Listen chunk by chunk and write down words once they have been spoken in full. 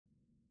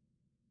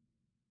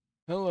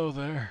Hello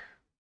there.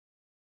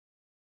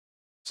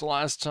 So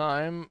last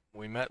time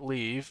we met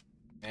Leave.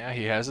 Yeah,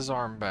 he has his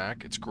arm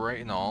back. It's great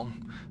and all.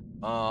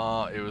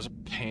 It was a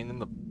pain in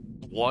the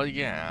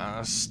bloody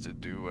ass to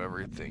do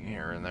everything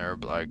here and there,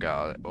 but I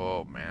got it.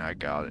 Oh man, I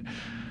got it.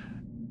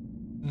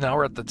 Now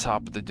we're at the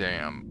top of the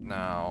dam.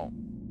 Now,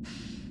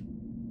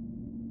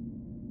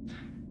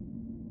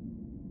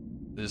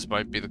 this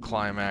might be the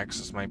climax.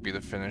 This might be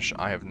the finish.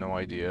 I have no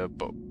idea,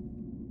 but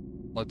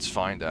let's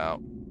find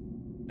out.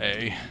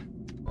 Hey.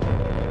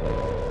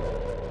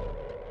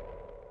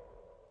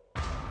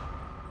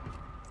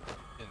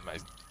 My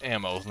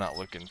ammo's not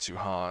looking too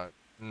hot.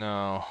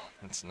 No,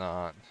 it's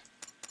not.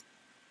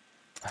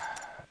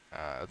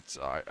 It's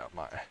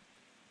my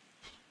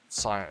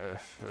sign.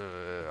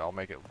 I'll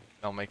make it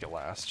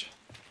last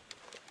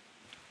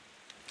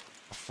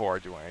before I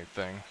do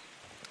anything.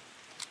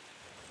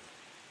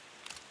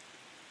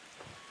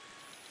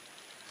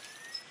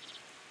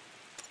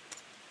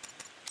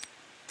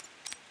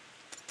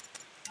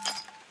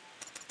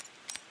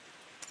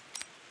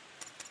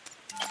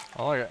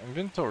 Oh, I got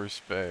inventory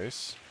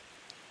space.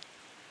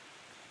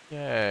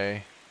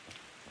 Yay.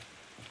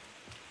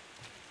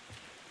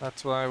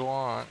 That's what I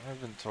want,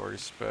 inventory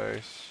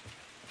space.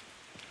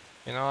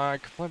 You know, I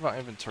complained about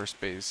inventory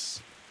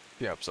space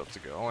the episodes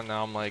ago, and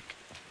now I'm like,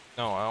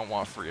 no, I don't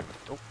want free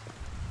inventory.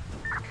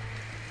 Oh.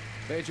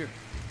 Major,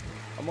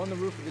 I'm on the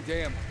roof of the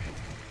dam.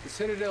 The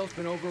Citadel's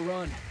been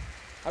overrun.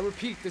 I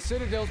repeat, the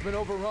Citadel's been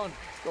overrun.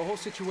 The whole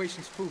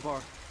situation's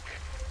foobar.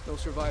 No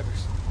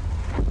survivors.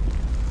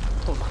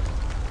 Hold on.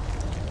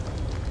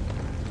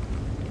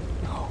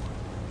 No.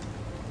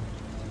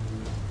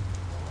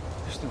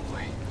 There's no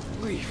way.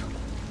 Leave.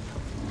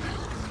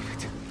 Leave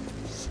it.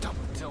 Stop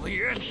until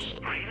the end.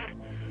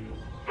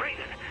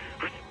 Raiden,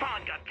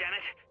 respond,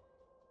 goddammit!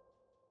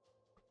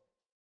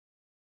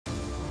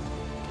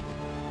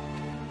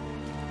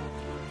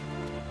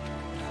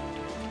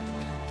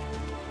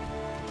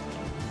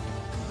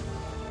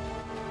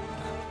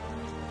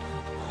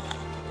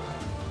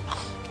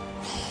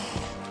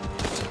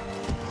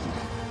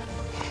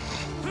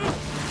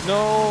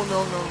 No.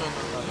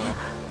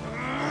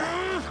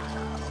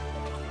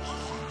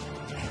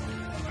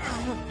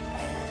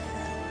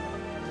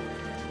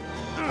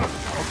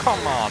 Oh,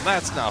 come on,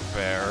 that's not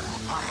fair.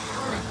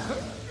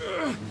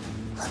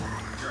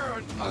 You're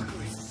an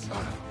ugly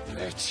son of a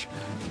bitch.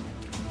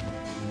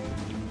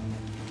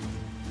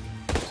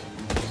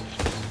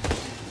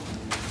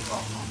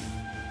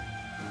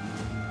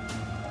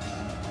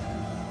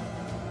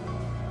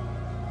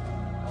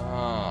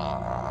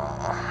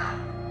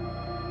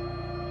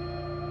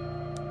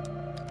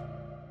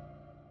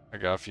 I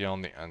got a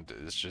feeling the end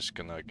is just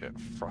gonna get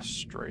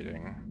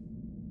frustrating.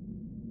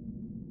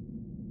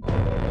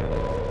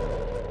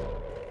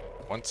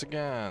 Once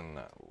again,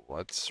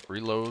 let's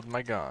reload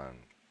my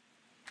gun.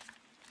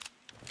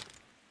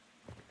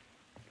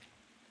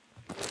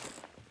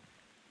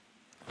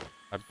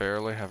 I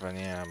barely have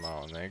any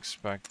ammo, and they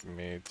expect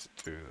me to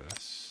do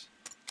this.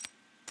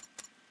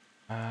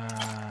 I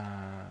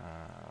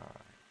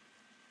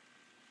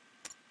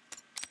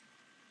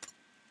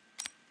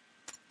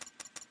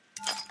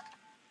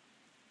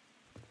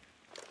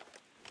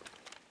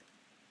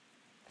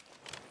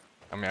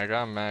mean, I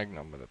got a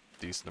Magnum with a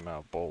decent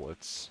amount of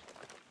bullets.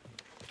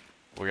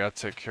 We gotta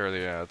take care of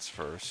the ads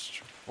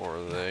first,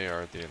 for they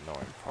are the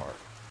annoying part.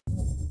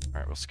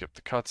 Alright, we'll skip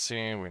the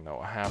cutscene, we know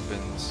what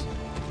happens.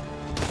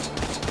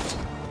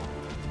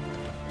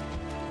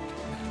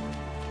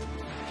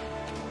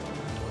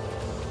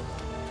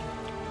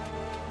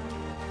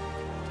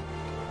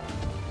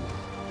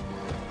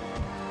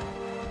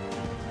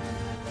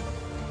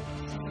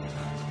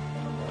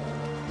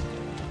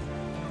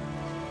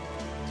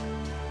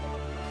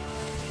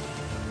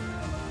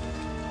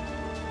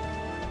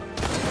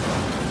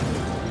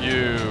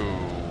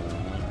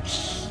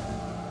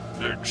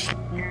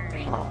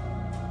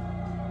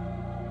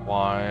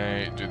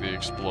 Why do the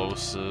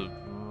explosive...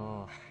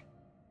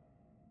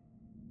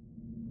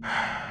 I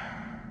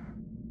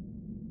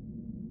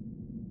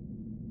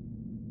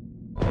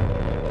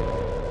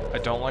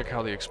don't like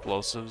how the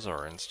explosives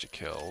are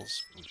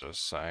insta-kills, I'm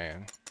just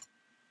saying.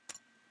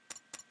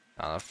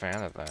 Not a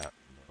fan of that,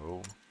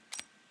 no.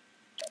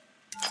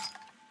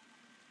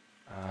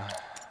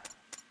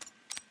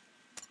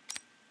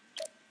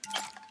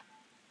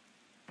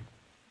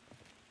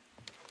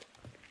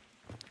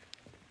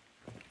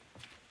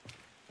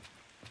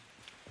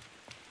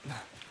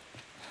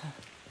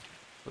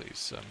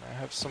 Please, may I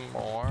have some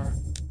more?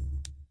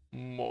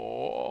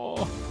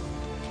 More?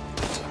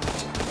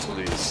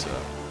 Please,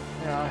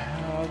 may I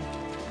have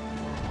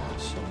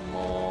some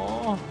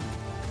more?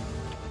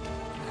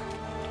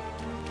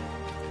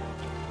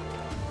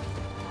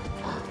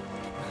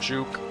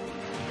 Juke.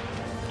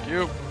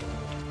 You.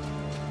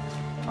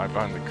 Hide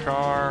behind the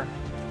car.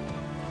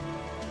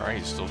 Alright,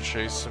 he's still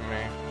chasing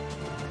me.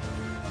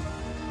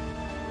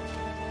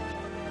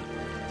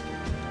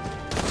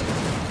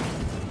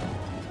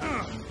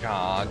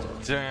 God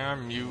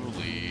damn you,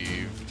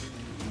 Leave.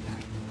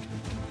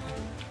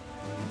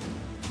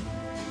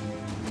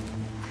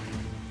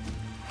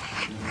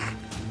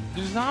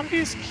 Do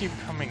zombies keep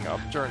coming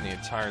up during the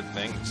entire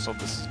thing? So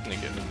this is gonna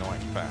get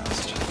annoying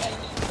fast.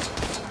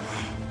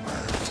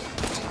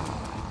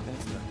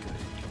 That's not good.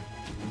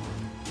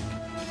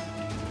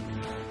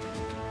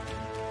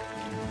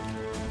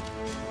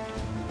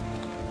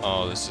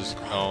 Oh, this is...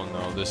 Oh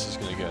no, this is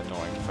gonna get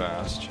annoying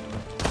fast.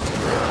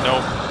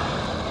 Nope.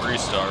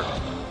 Restart.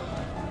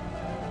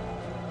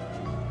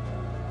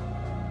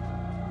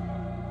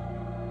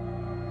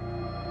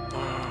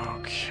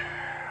 Okay,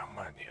 I'm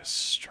gonna need a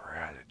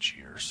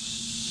strategy or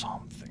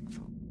something.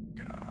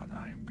 God,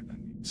 I'm gonna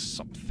need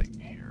something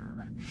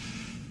here.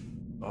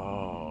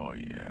 Oh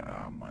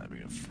yeah, I'm gonna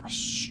be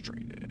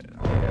frustrated.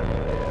 I am.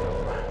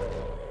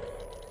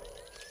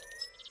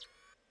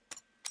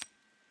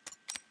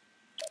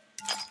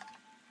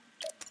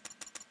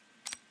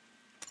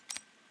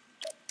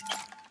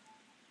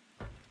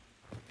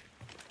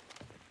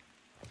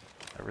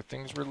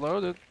 Everything's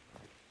reloaded.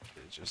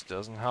 It just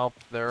doesn't help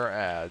there are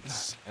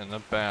ads in a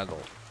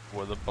battle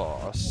with a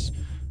boss.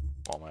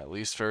 One of my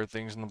least favorite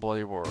things in the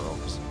bloody world.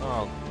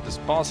 Oh, this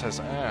boss has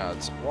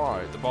ads.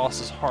 Why? The boss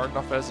is hard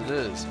enough as it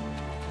is.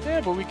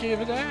 Yeah, but we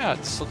gave it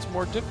ads, so it's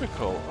more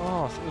difficult.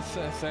 Oh,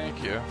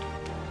 thank you.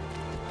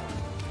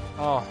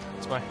 Oh,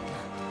 it's my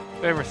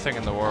favorite thing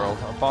in the world.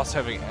 A boss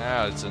having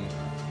ads, and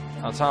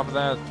on top of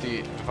that, the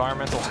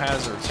environmental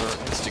hazards are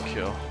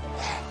insta-kill.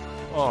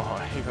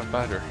 Oh, even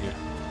better.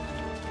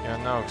 You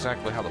know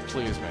exactly how to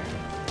please me.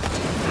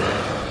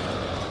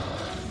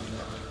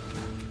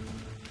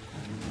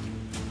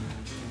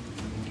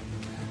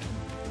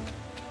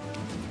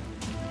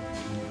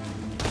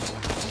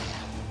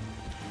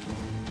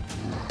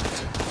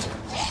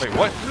 Wait,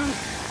 what?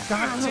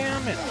 God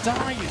damn it!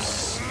 Die, you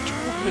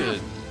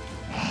stupid!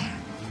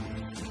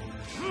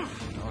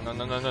 No,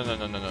 no, no, no, no,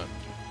 no, no, no.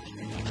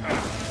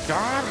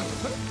 God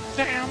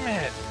damn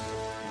it!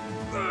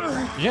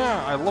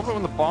 Yeah, I love it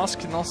when the boss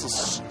can also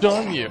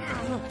stun you.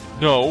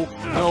 No,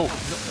 no,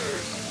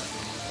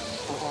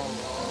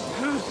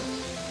 no.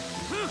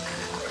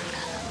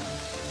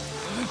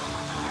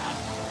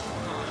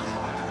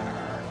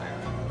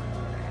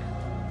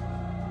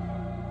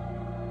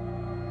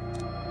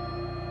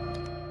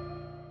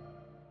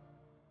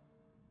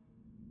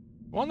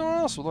 What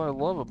else what I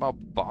love about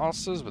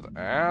bosses with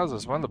ads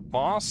is when the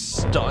boss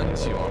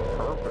stuns you on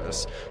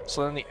purpose,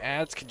 so then the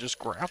ads can just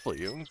grapple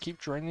you and keep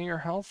draining your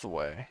health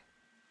away.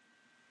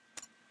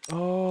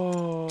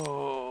 Oh.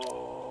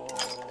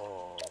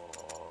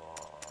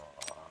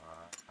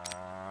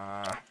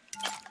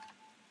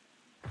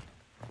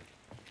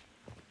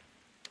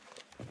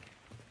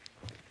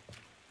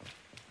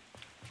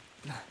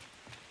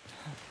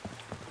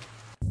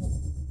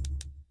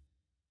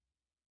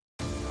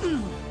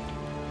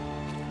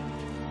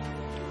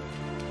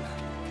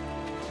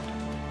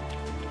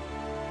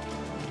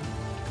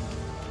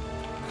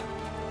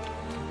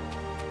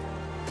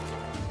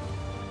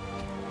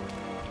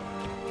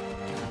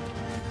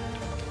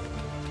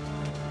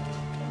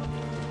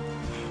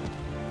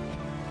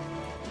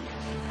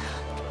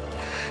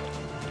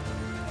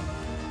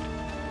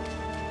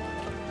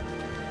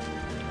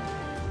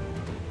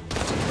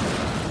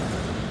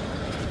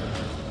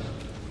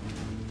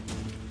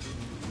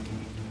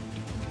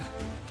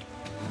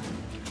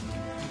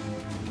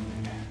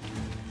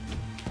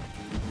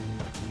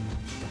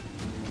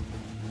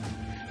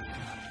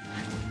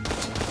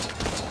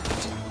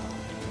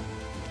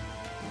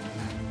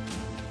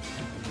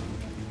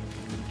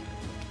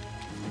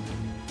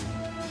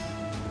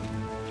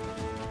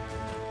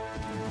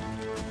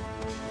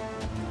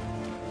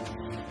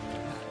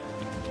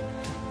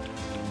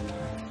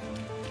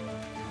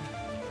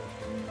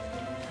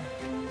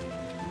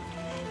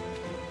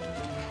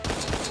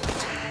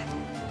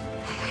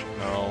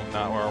 No,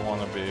 not where I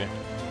want to be.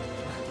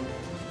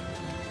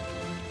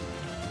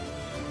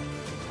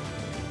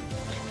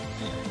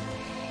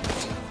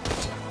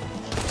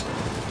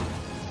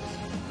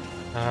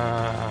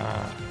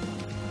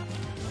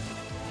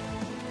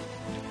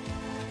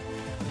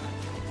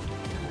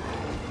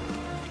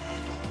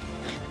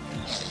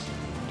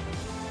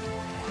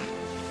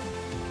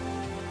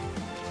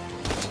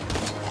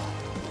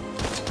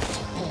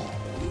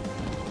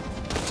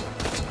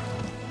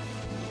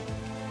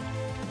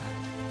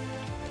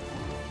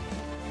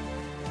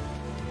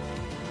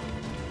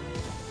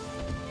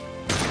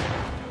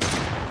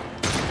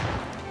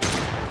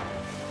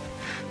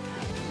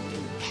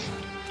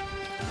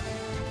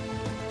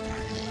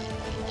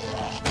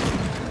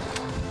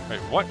 Wait,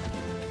 what?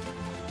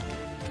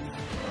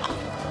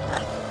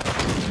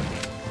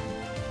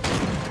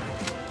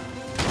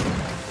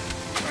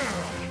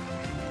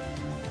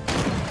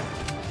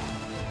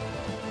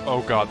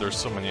 Oh god, there's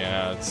so many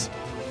ads.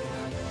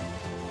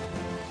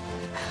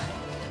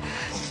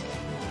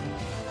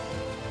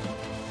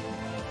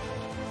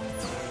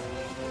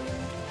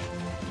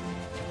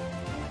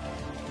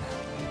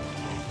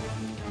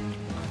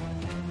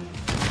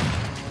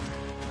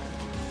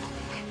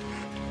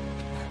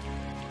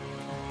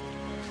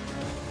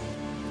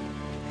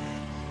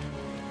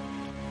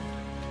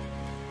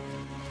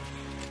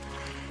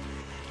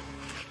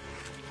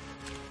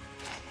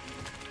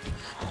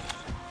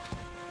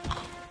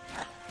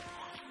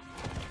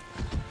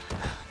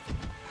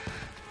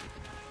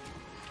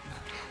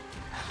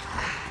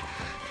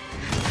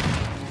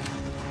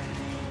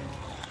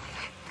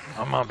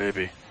 Come on,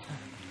 baby.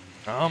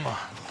 Come on.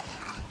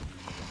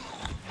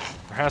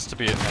 There has to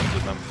be an end to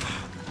them.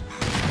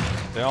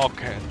 They all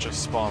can't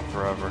just spawn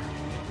forever.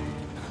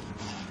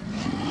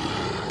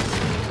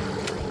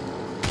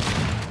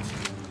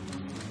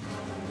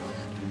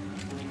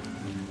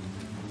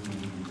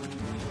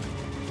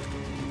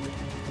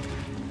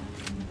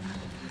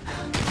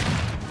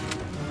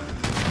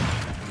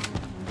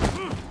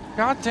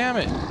 God damn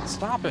it!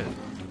 Stop it!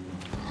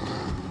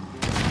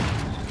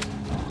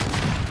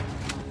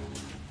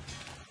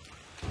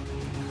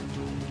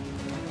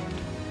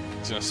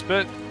 He's gonna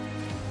spit.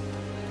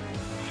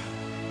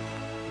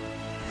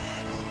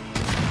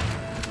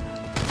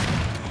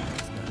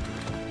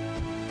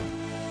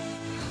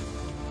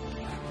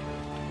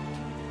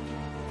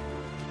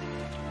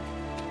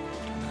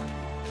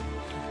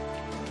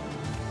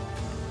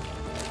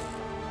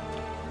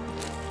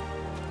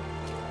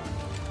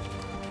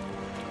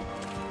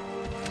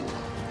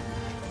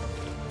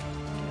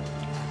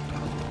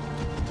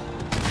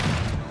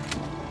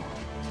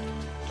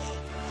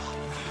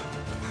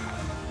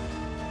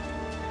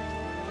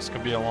 This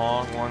could be a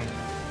long one.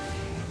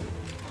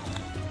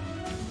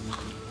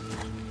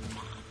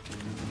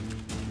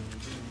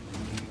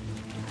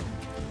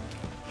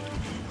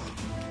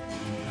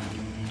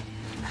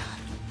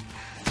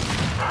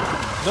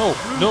 No,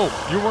 no,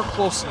 you weren't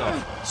close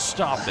enough.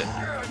 Stop it.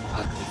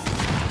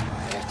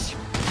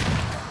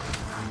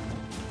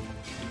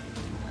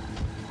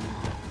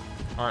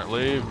 Alright,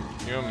 leave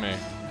you and me.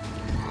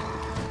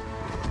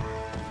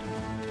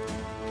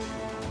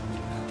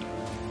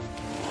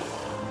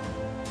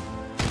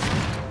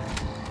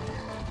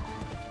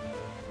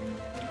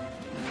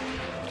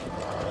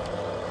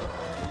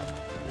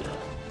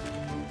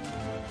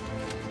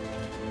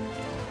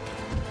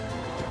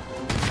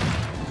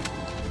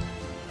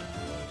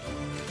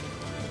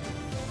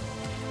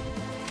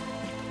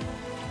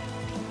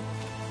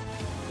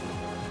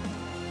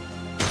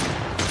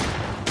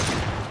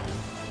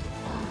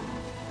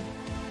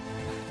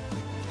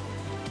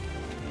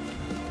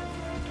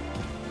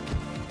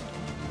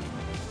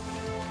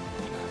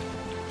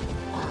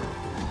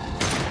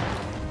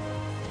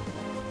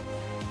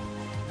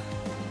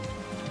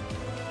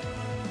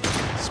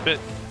 Spit.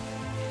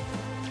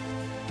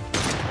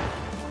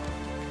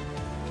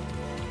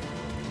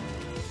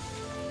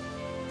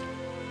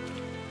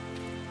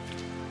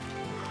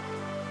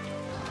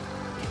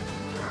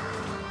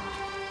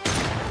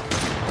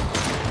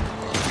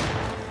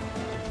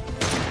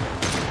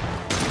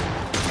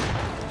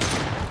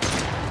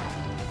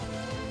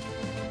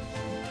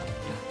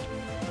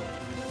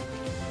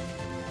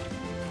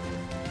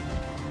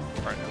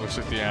 Alright, it looks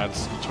like the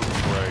ads took a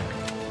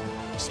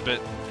break.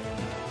 Spit.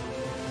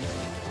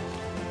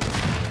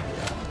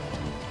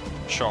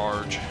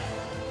 Charge.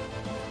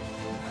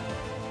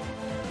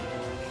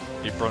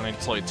 Keep running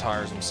until he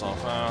tires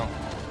himself. Oh,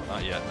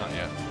 not yet, not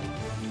yet.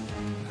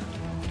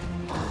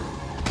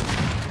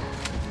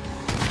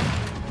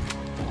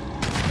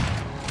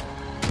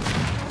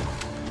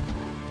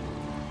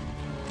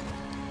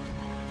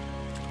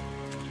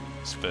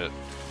 Spit.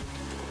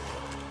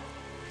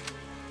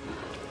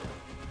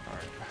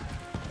 Alright.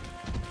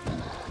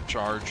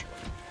 Charge.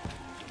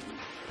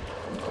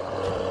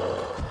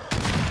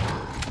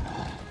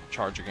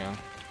 Charge again.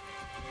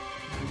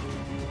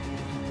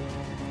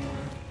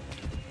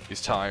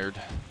 He's tired.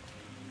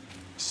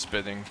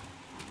 Spitting.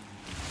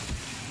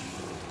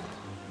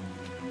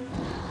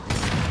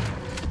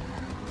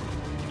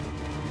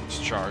 He's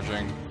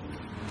charging.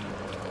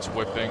 He's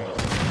whipping.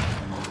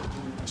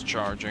 He's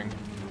charging.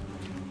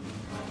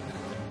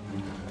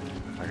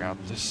 I got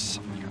this.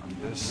 I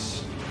got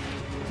this.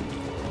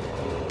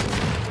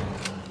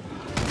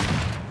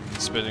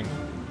 Spitting.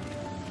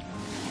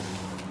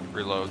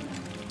 Reload.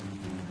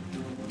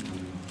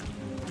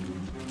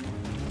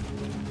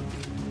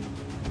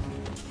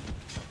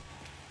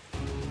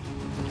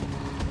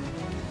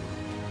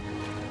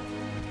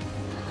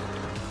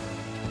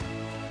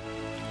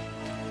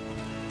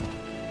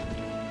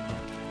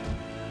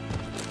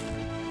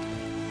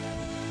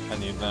 I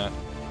need that.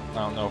 I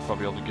don't know if I'll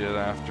be able to get it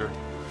after.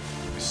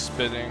 He's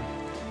spitting.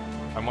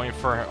 I'm waiting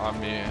for him.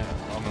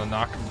 I'm gonna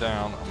knock him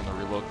down. I'm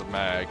gonna reload the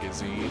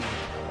magazine.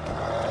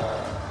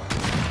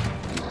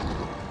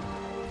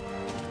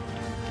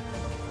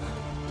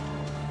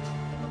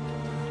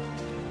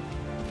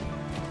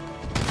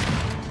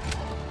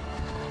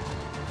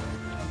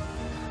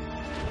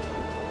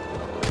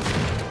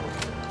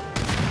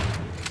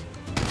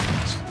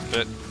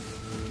 Spit.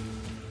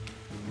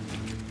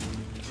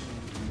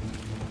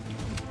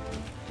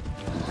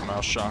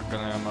 Shotgun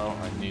ammo.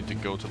 I need to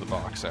go to the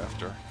box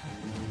after.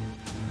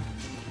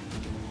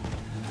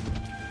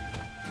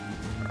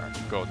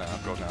 Alright, go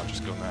now,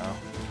 just go now.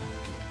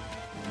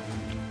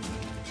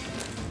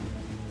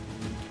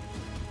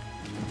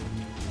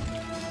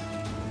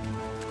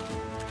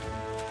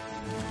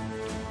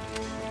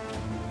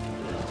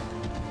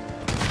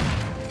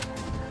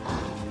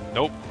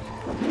 Nope.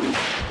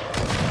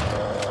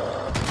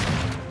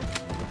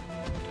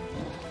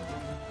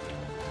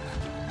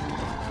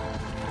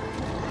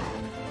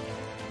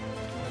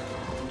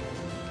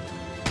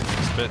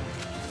 Spit.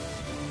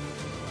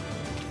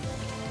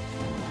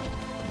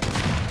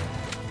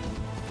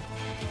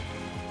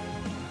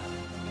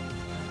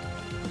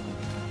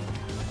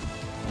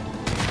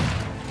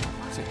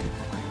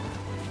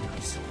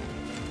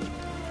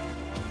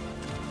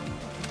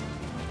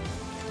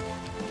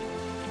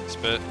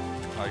 Spit.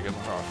 I get the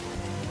car.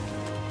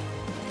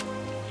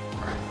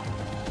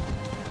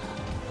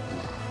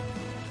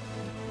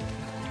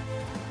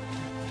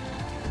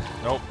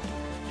 Nope.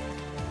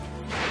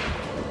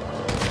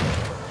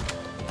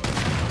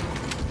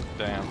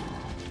 Damn.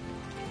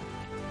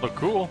 Look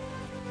cool.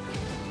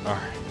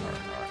 Alright.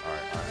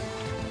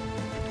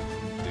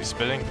 Is he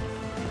spitting?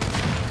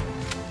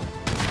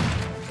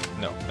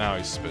 No, now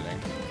he's spitting.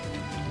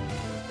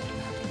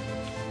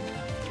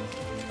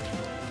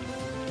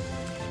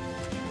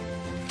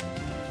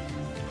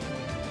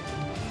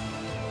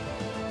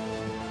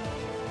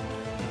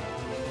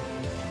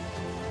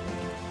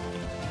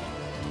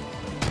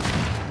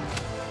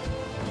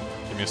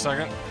 Give me a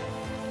second.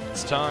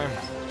 It's time.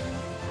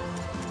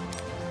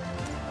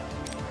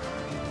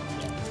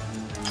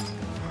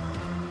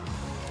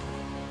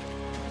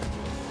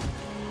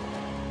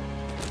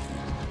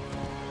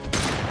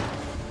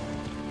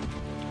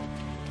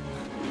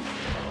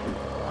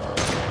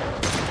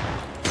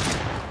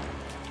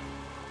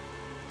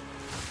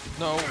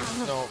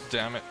 No,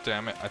 damn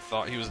it. I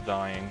thought he was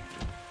dying.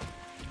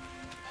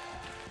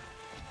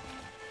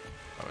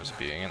 I was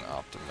being an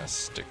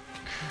optimistic.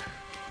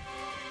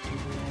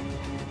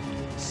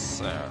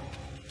 Sad.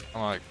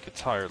 I'm like, get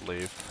tired,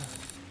 leave.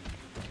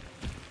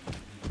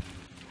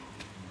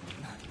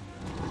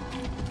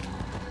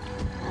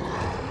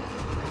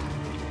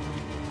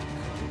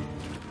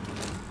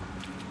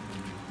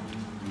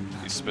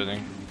 He's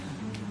spitting.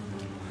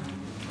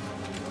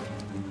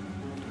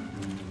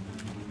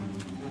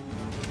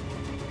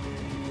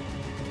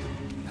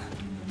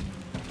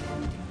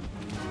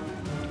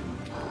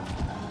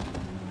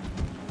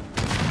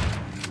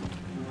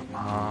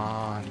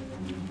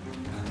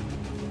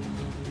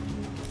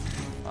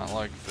 Not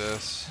like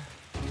this.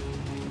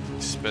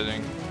 He's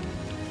spitting.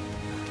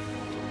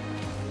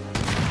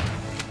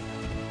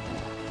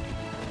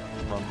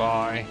 Run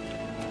by.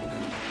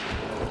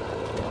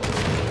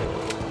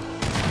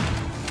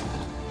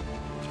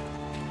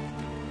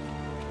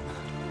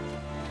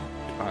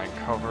 Get behind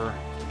cover.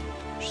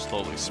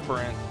 Slowly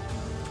sprint.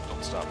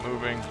 Don't stop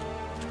moving.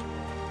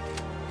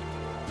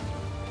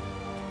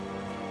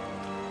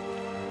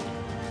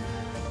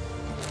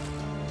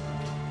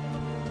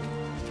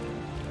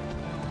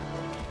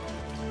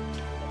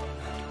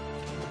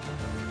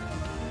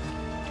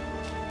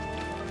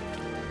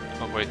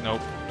 Oh wait,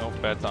 nope,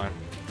 bad time.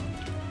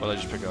 What did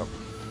I just pick up?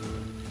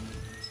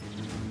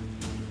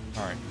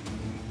 Alright.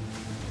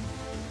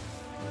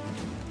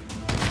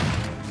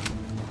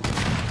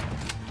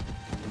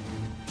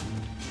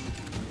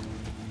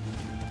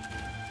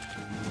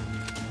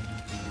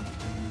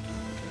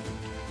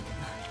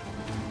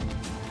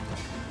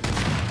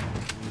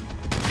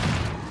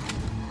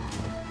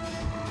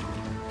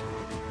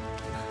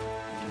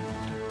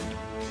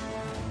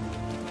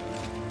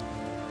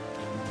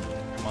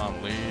 Come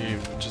on,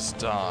 leave. Just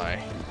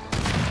die.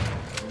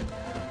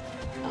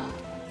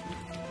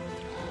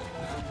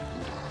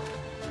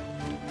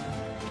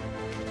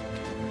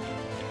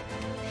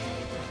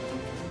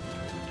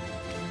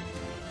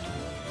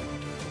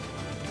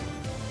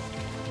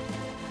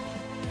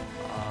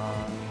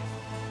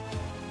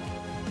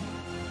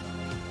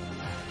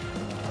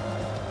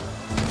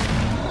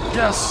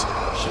 Yes!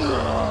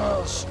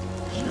 Yes!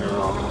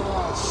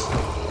 Yes!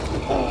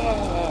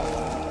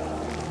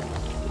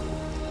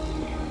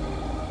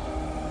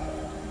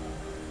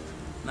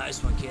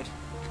 Nice one, kid.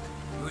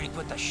 You really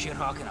put the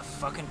shithawk in a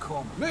fucking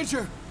coma.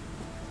 Major!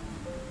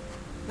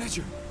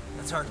 Major!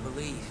 That's hard to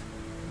believe.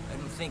 I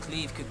didn't think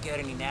Leave could get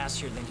any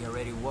nastier than he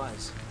already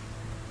was.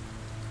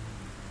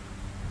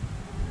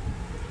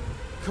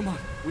 Come on,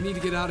 we need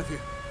to get out of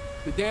here.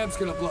 The dam's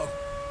gonna blow.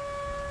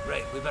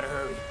 Right, we better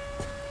hurry.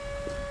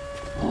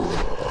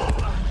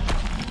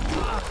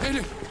 Hit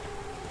it!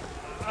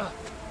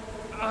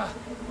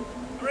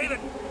 Raven,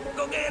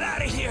 go get it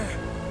out of here!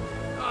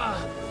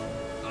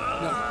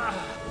 No.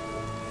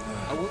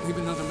 I won't leave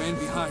another man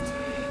behind.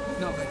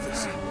 Not like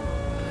this.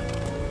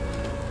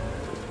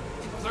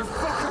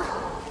 Motherfucker!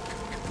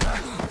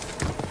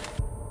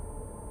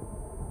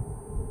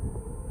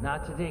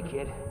 Not today,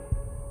 kid.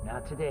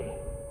 Not today.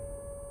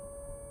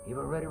 You've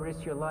already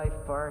risked your life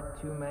far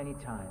too many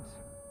times.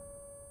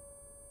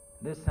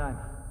 This time,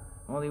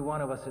 only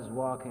one of us is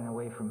walking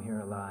away from here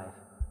alive.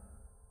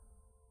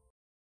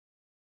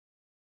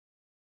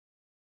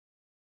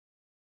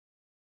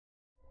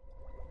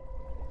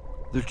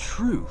 The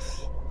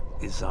truth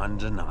is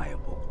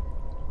undeniable.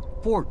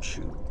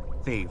 Fortune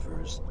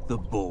favors the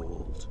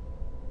bold.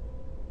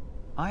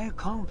 I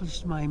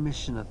accomplished my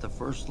mission at the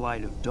first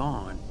light of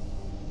dawn,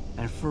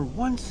 and for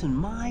once in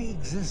my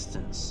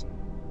existence,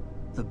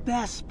 the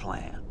best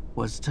plan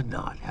was to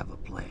not have a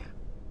plan.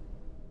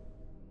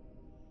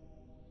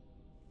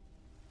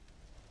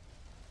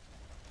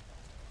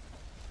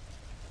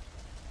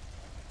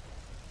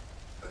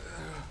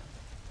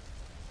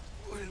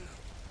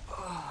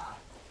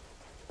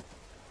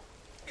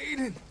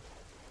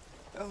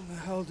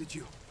 shielded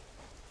you.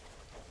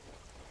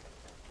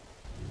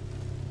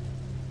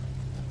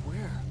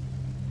 Where?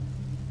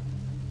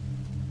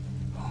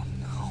 Oh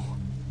no.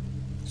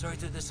 Sorry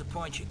to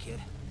disappoint you, kid.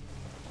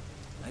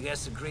 I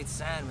guess the Great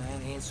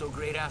Sandman ain't so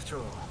great after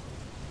all.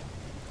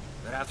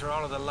 But after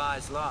all of the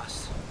lives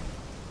lost,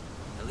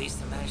 at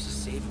least I managed to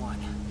save one.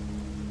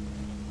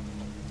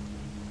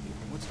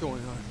 What's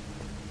going on?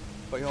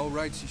 By all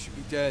rights, you should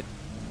be dead.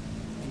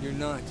 And you're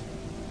not.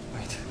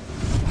 Wait.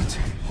 What?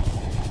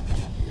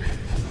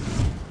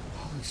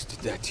 Who did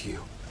that to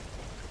you?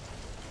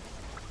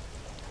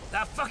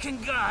 That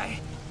fucking guy!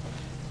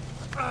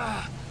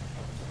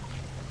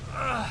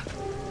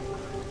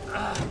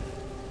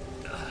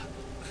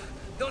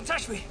 Don't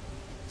touch me!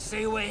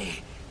 Stay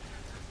away!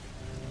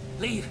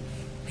 Leave!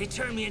 He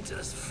turned me into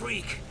this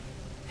freak.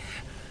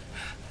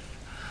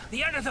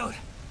 The antidote!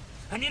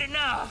 I need it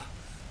now!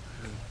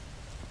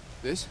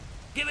 This?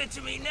 Give it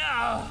to me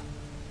now!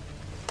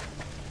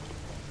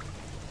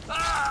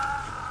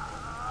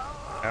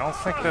 I don't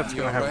think that's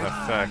gonna have an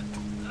effect.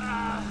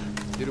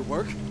 Did it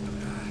work?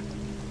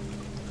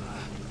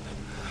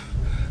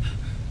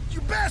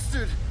 You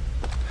bastard!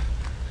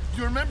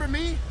 You remember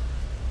me?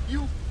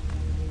 You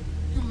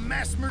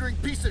mass-murdering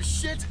piece of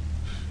shit?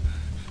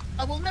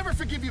 I will never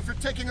forgive you for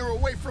taking her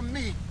away from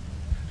me.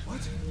 What?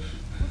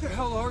 What the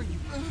hell are you?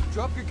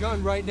 Drop your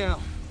gun right now.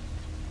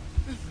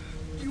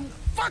 You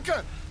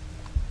fucker!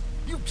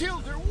 You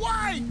killed her.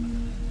 Why?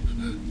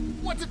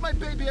 What did my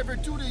baby ever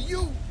do to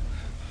you?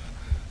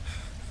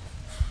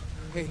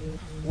 Hey,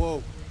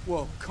 whoa,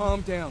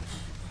 calm down.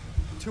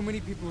 Too many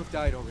people have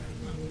died already.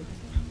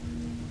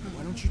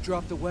 Why don't you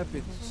drop the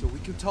weapon so we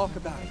can talk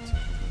about it?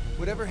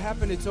 Whatever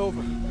happened, it's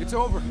over. It's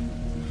over.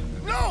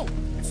 No!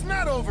 It's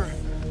not over!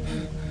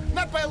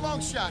 Not by a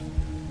long shot.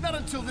 Not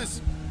until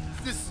this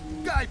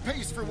guy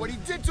pays for what he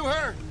did to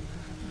her!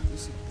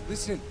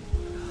 Listen.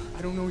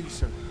 I don't know you,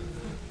 sir.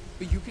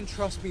 But you can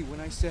trust me when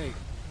I say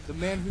the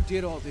man who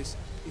did all this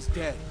is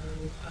dead.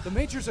 The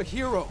Major's a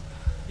hero.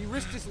 He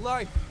risked his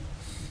life.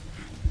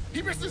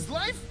 He risked his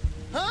life?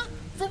 Huh?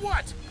 For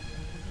what?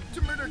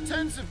 To murder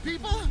tens of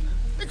people?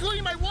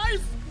 Including my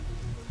wife?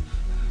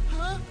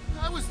 Huh?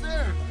 I was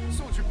there,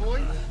 soldier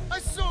boy. I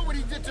saw what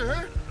he did to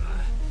her.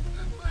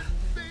 My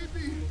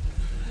baby.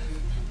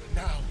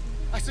 Now,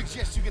 I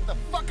suggest you get the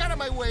fuck out of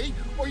my way,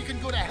 or you can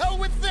go to hell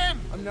with them!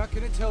 I'm not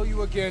gonna tell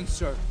you again,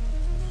 sir.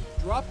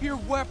 Drop your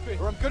weapon,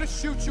 or I'm gonna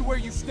shoot you where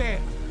you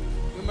stand.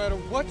 No matter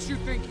what you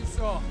think you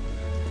saw.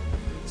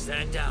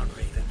 Stand down,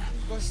 Raven.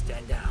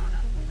 Stand down.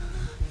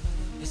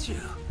 It's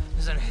you,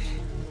 isn't it?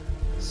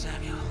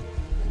 Samuel.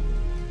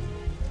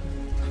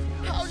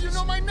 How do you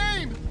know my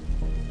name?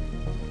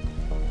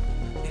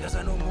 Because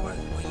I know more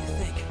than what you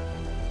think.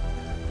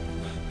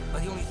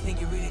 But the only thing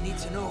you really need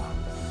to know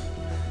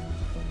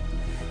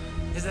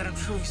is that I'm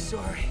truly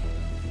sorry.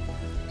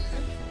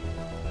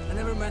 I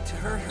never meant to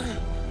hurt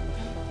her.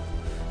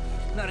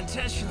 Not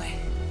intentionally.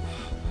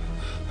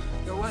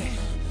 Your wife,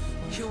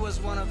 she was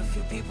one of the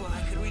few people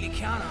I could really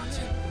count on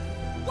to.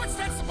 What's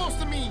that supposed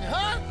to mean,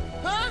 huh?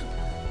 Huh?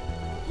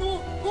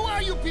 Who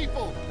are you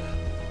people?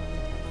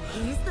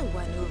 He's the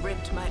one who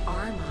ripped my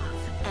arm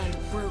off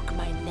and broke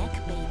my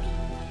neck, baby.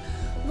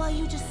 While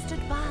you just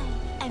stood by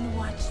and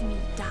watched me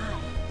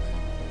die.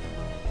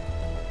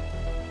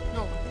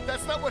 No,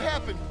 that's not what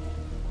happened.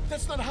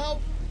 That's not how...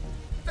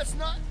 That's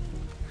not...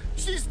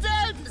 She's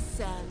dead!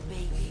 Sam,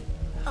 baby.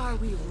 Are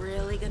we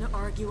really gonna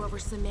argue over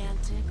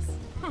semantics?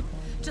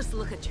 Just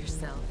look at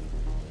yourself.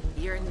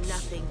 You're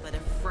nothing but a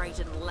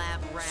frightened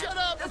lab rat. Shut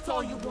up! That's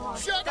all you want.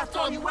 Shut That's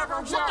up! all you ever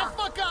were. Shut the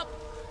fuck up!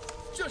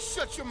 Just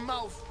shut your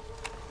mouth.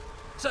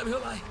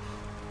 Samuel,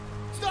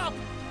 Stop!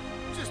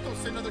 Just don't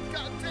say another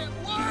goddamn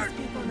word!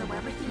 These people know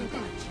everything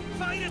about you.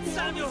 Fight it, They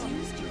Samuel! always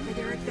used you for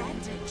their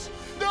advantage.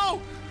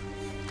 No!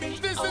 They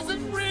This own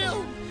isn't you, real!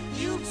 Sam.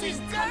 You've She's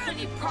been dead!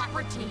 company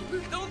property.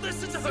 Don't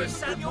listen to her, Since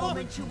the Samuel!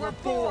 moment you were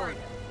born.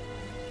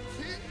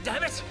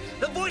 Damn it!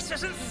 The voice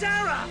isn't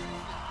Sarah!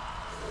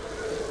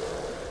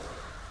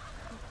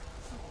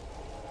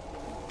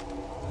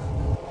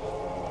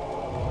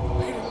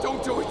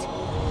 Don't do it!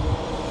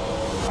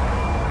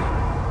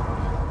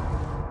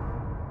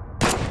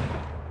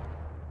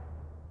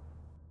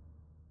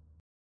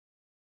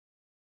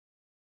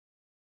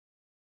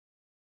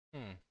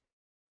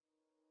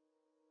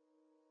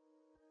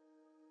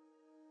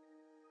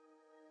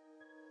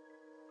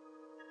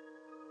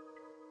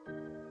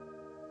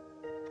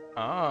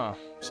 Ah,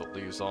 so it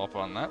leaves off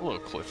on that little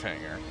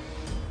cliffhanger.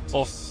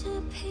 Well,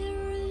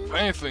 if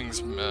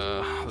anything's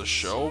the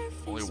show,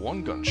 only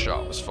one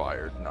gunshot was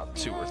fired, not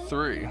 2 or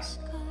 3.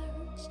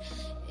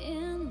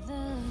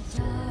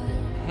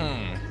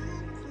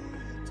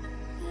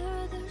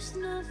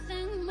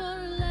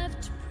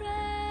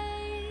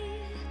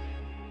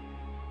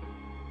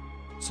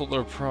 So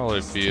there'll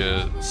probably be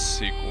a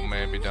sequel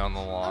maybe down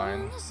the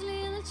line.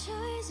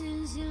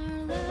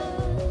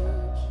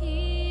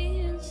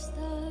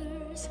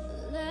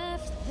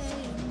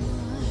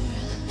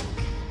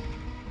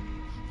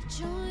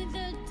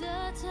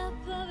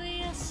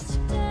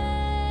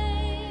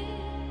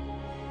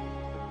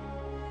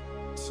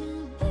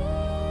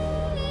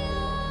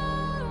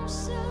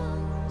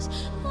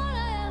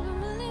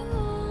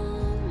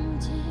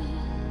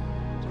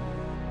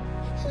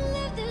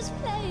 just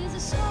plays a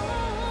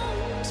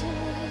song to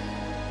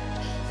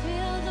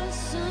feel the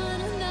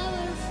sun on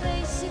our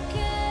face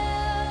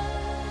again.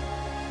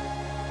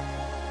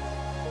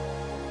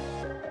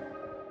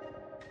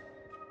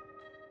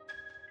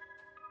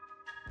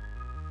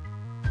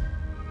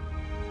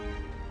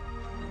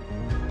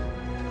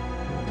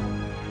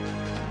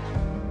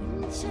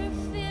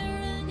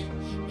 Interfering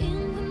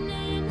in the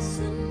name of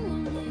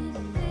someone you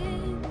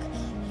think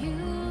you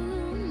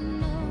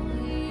know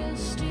you're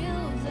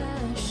still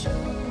there,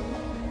 sure.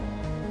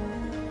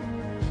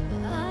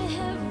 I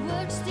have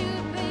worked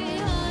through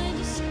behind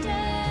the stage.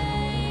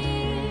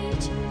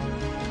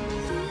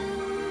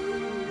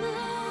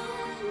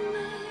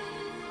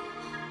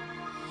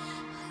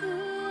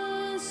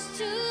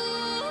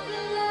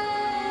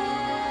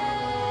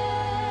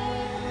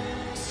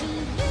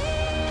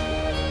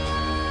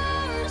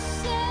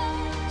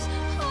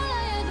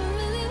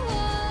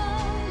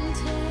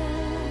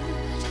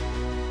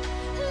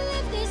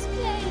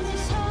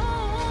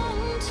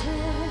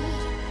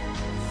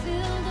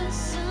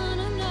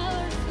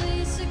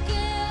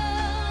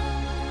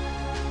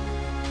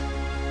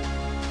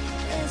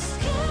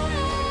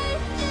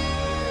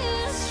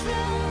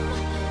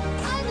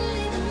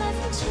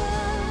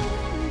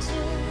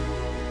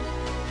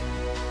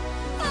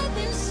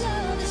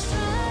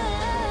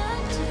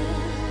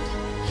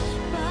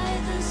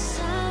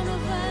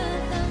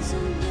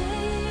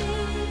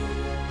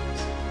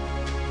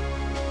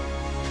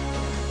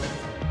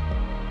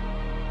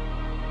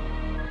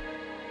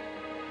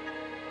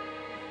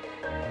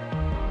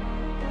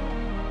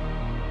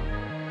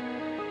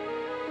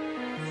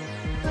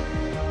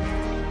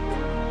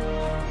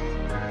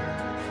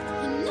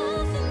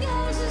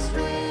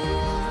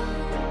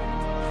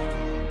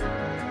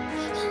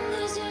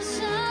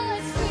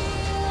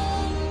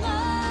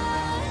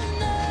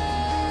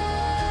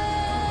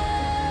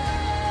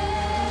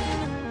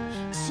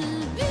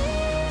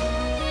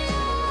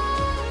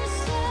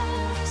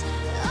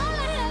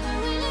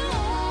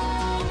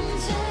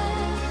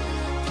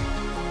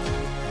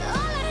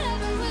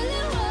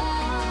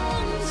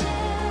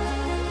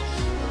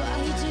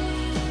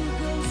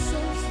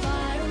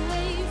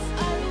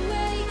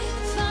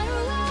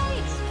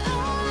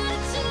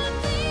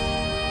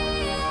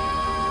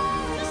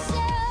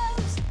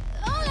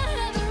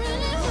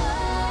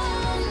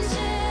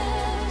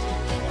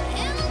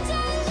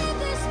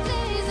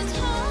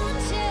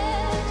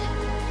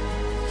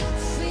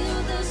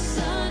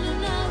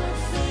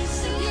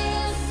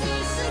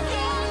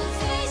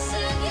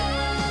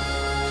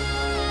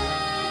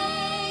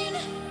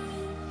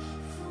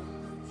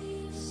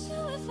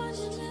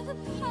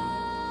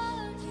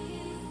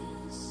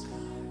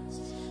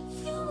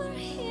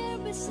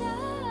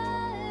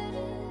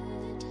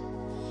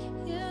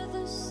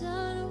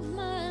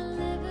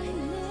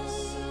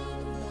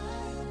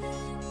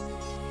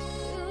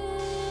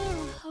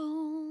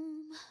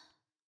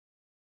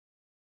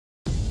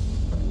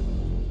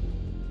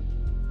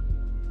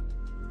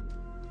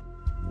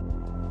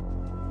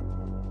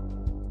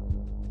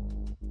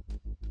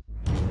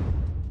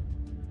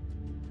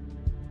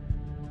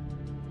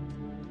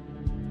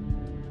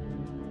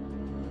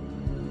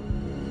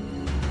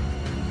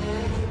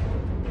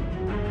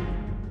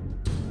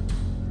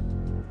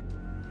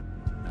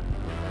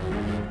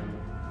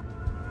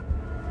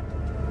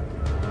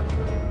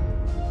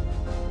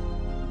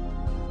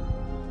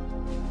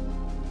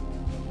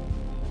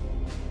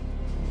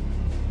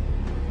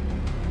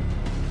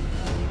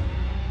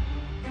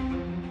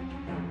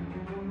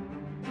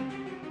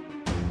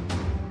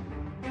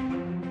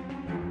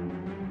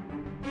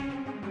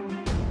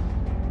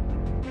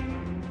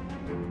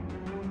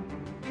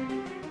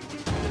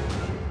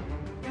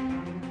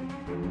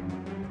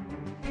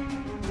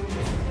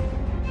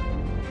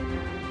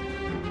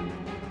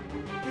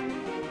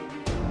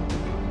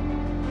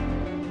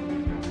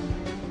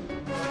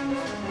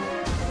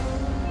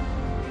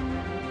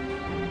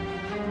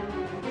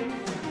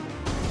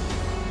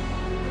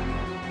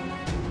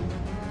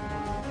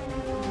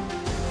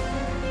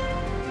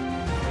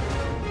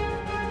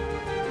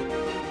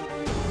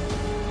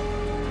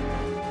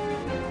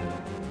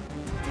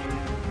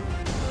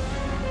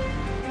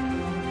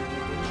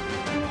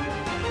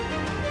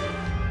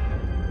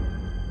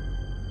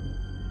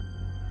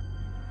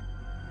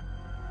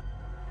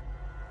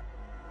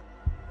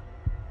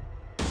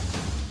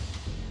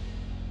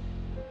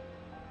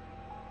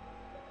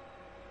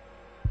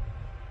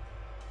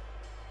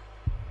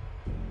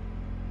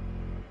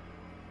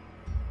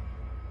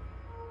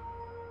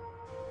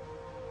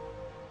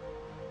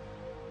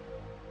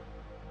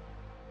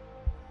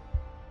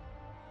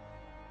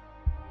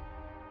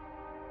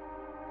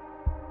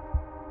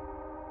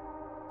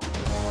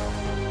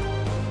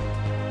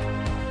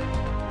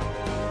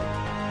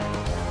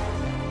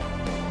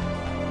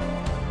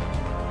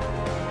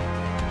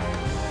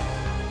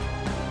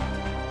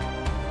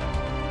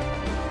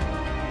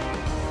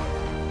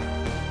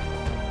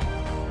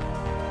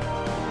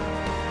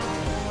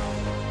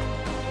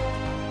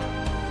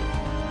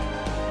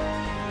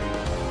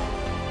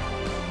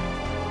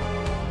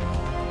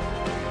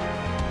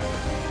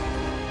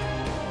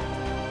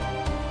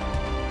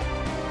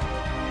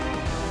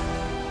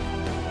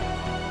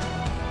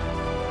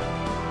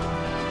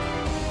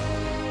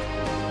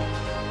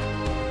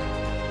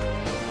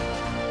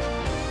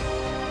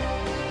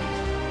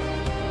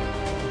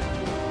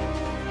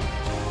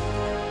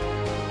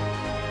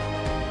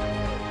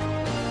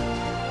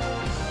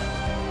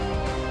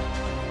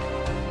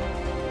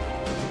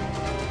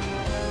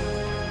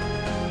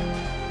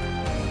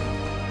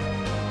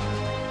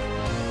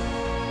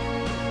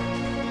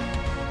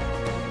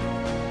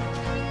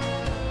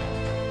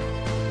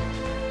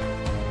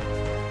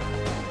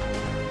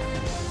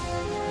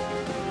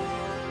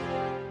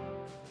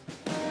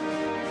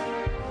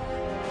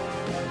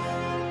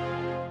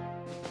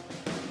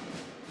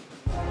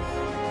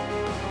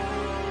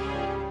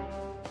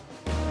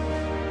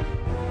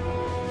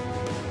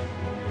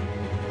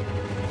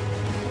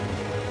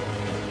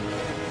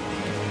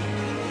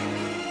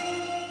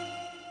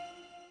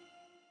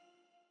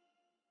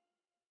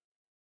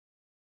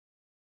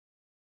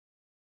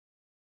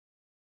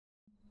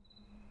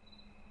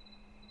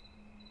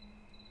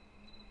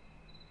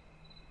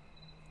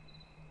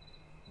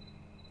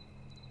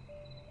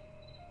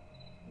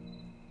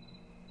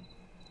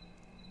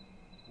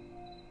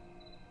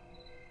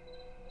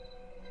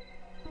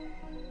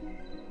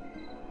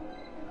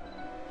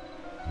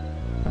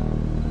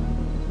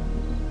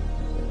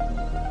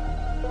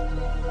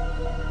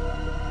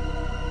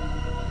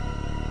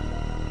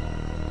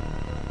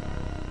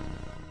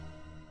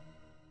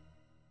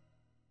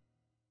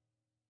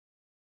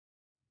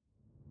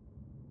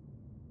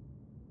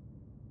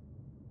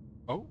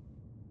 Oh.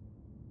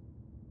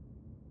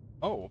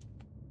 Oh.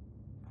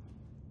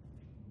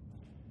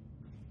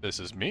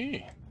 This is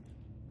me.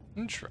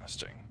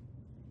 Interesting.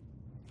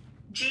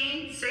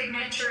 Gene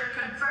signature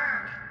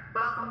confirmed.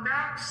 Welcome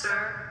back,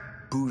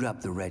 sir. Boot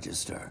up the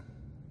register.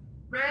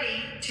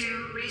 Ready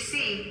to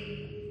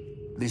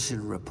receive.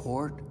 Mission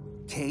report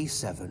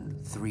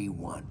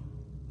K731.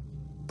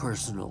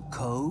 Personal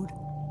code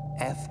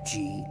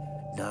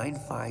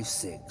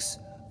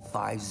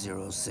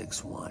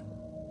FG9565061.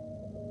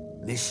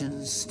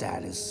 Mission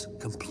status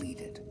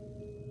completed.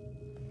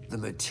 The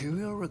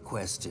material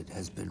requested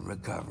has been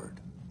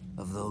recovered.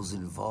 Of those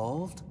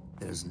involved,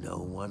 there's no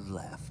one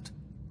left.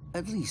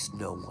 At least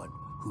no one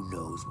who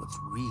knows what's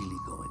really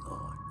going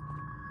on.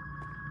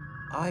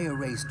 I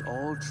erased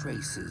all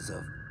traces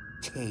of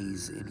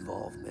K's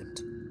involvement.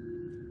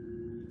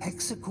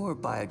 Hexacore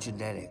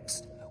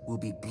Biogenetics will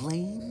be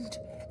blamed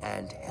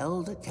and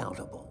held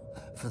accountable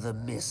for the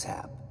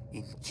mishap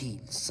in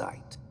Keen's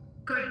site.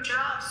 Good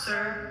job,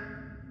 sir.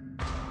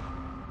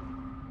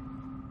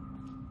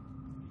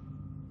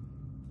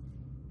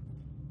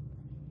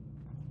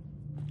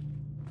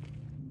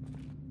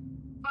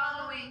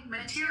 Following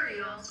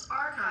materials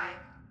archive.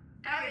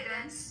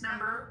 Evidence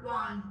number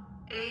 1.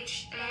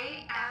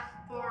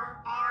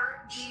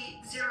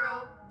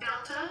 HAF4RG0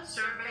 Delta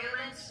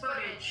surveillance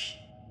footage.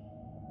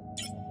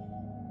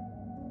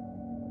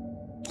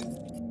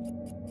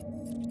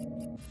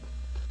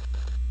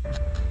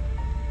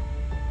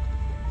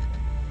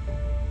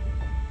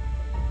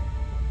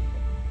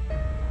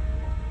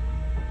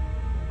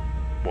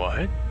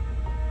 What?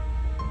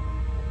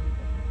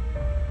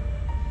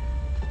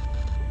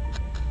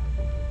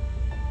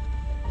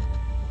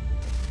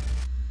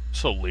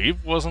 So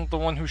Leave wasn't the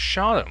one who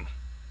shot him.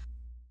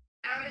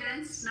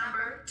 Evidence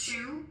number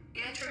 2.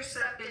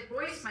 Intercepted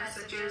voice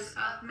messages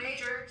of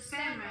Major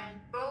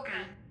Sandman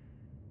Bogan.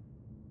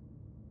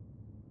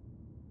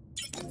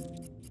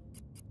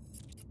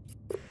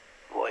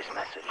 Voice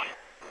message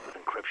with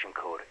encryption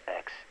code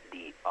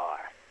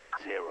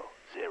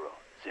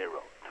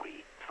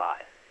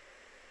XDR00035.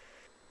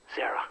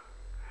 Sarah,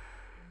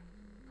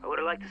 I would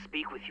have liked to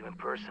speak with you in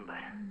person,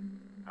 but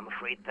I'm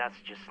afraid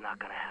that's just not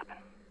gonna happen.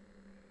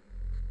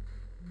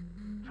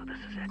 So this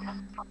is it.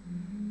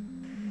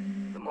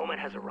 The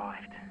moment has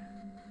arrived.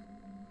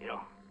 You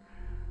know,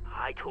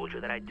 I told you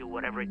that I'd do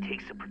whatever it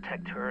takes to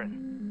protect her,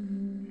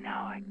 and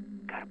now I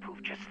gotta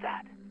prove just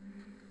that.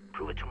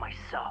 Prove it to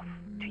myself,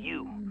 to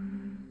you,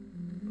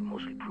 but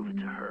mostly prove it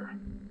to her.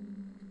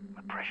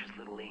 My precious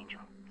little angel,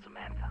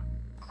 Samantha.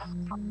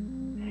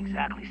 In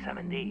exactly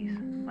 7 days,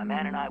 my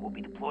man and I will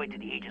be deployed to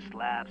the Aegis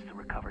labs to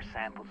recover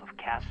samples of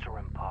Castor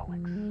and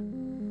Pollux.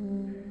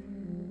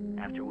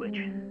 After which,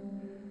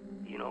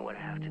 you know what I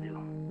have to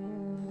do.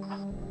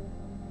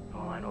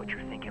 Oh, I know what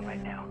you're thinking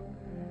right now.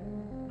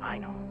 I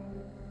know.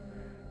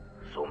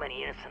 So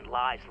many innocent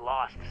lives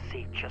lost to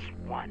save just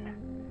one.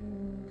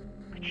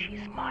 But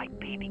she's my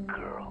baby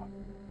girl.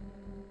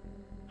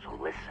 So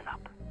listen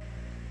up.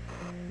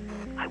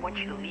 I want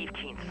you to leave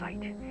Keen's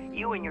site,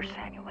 you and your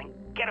Samuel, and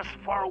get as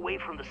far away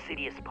from the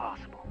city as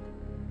possible.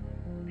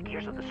 The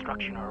gears of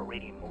destruction are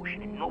already in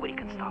motion, and nobody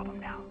can stop them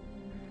now.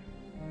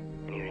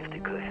 And even if they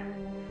could,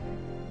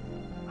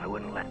 I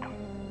wouldn't let them.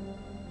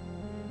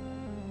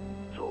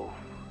 So,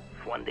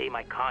 if one day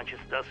my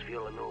conscience does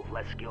feel a little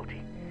less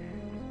guilty,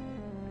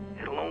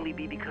 it'll only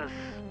be because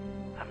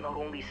I've not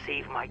only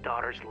saved my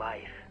daughter's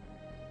life,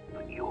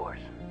 but yours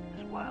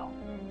as well.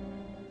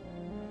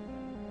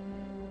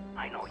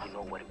 I know you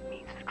know what it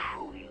means to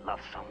truly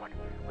love someone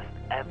with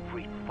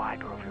every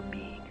fiber of your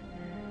being.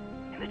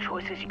 And the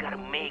choices you gotta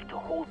make to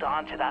hold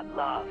on to that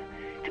love,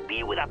 to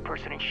be with that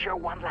person and share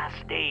one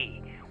last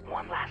day,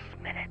 one last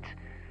minute,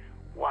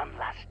 one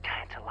last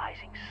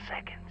tantalizing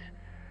second.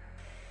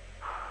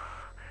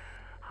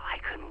 I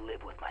couldn't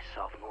live with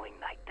myself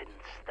knowing I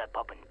didn't step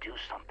up and do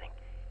something,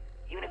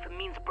 even if it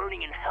means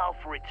burning in hell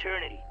for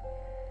eternity.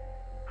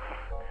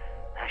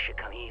 That should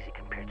come easy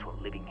compared to a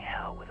living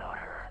hell without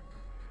her.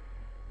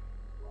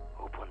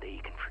 Hope one day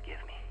you can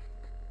forgive me.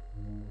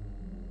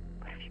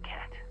 But if you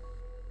can't,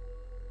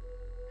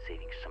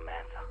 saving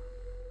Samantha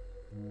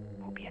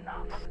will be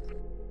enough.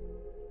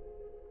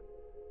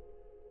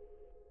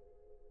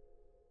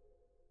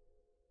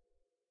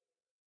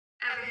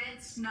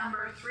 Evidence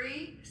number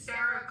 3.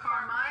 Sarah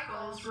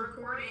Carmichael's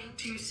recording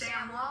to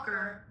Sam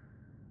Walker.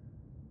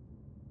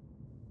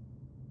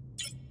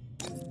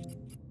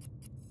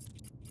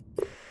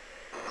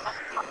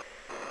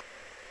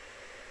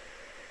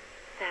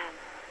 Sam,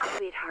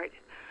 sweetheart,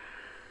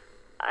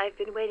 I've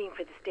been waiting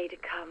for this day to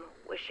come,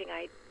 wishing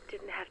I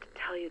didn't have to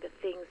tell you the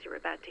things you're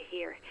about to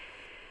hear.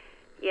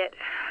 Yet,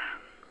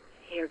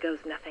 here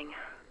goes nothing.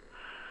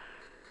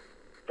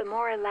 The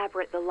more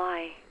elaborate the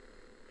lie,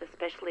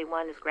 especially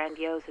one as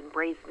grandiose and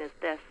brazen as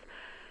this,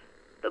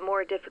 the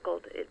more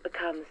difficult it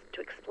becomes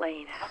to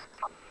explain.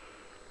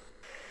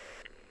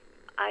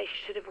 I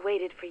should have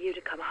waited for you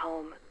to come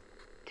home,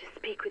 to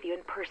speak with you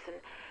in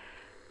person,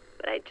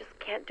 but I just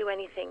can't do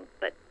anything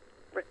but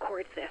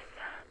record this.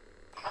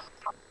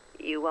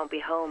 You won't be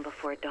home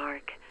before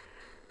dark,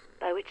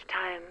 by which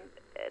time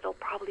it'll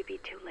probably be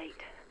too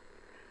late.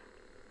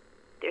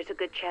 There's a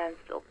good chance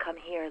they'll come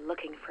here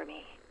looking for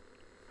me.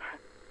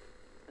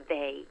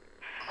 They.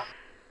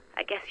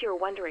 I guess you're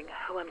wondering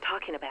who I'm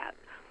talking about.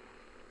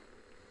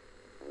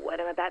 What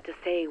I'm about to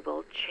say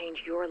will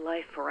change your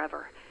life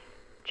forever.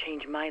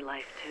 Change my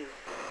life, too.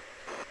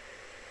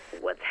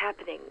 What's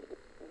happening,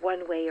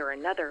 one way or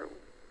another,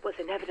 was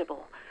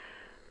inevitable.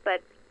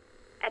 But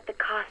at the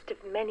cost of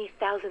many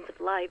thousands of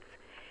lives,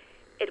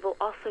 it will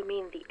also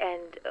mean the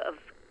end of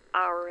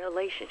our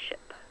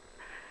relationship.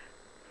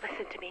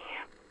 Listen to me.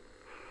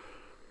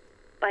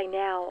 By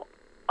now,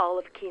 all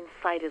of Keen's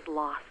sight is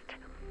lost.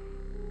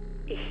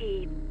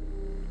 He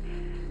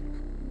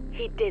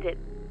did it.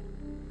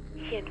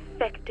 He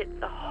infected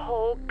the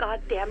whole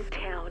goddamn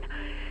town,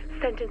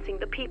 sentencing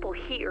the people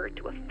here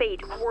to a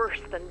fate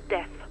worse than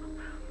death.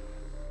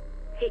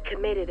 He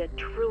committed a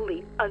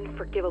truly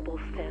unforgivable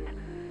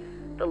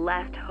sin. The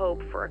last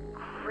hope for a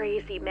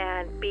crazy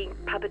man being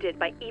puppeted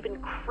by even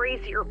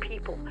crazier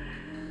people.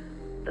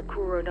 The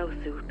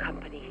Kuronosu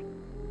Company.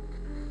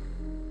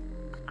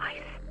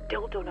 I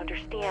still don't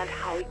understand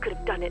how he could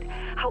have done it,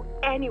 how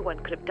anyone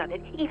could have done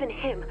it, even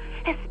him,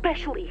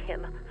 especially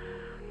him.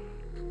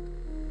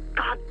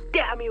 God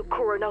damn you,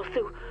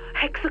 Kuronosu,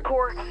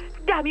 Hexacore,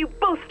 damn you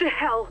both to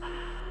hell!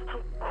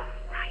 Oh,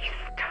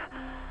 Christ.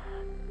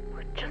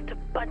 We're just a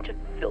bunch of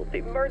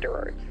filthy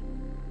murderers.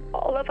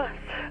 All of us.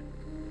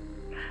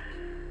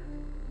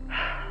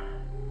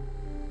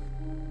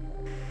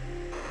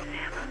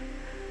 Sam,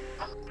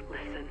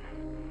 listen.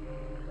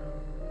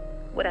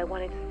 What I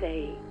wanted to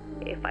say,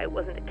 if I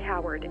wasn't a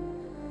coward,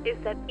 is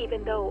that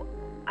even though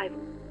I've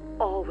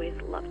always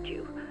loved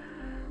you,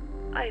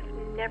 I've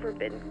never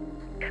been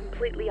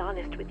completely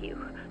honest with you.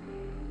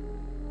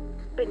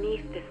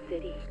 Beneath this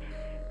city,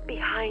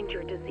 behind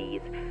your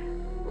disease,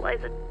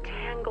 lies a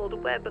tangled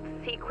web of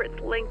secrets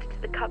linked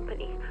to the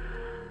company.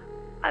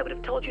 I would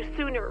have told you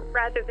sooner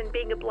rather than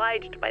being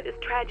obliged by this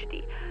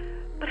tragedy,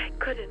 but I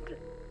couldn't,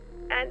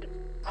 and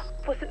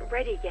wasn't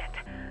ready yet.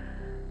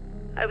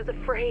 I was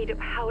afraid of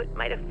how it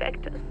might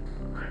affect us.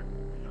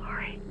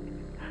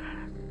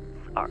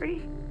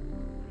 Sorry.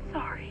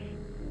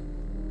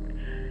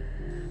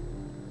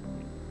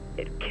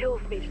 It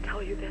kills me to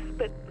tell you this,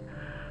 but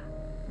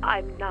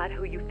I'm not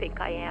who you think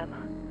I am.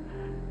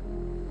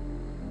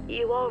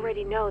 You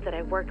already know that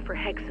I work for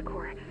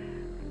Hexacore,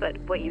 but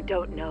what you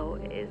don't know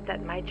is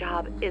that my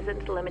job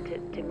isn't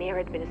limited to mere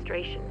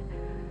administration.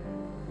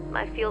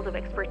 My field of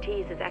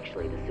expertise is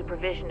actually the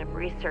supervision of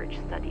research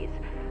studies,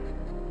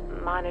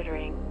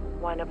 monitoring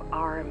one of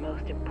our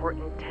most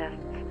important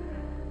tests.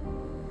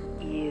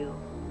 You.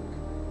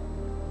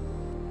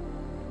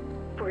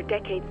 For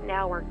decades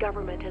now, our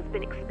government has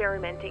been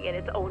experimenting in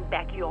its own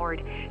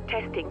backyard,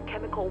 testing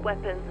chemical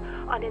weapons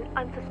on an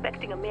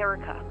unsuspecting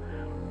America.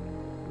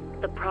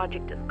 The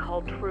project is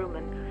called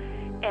Truman,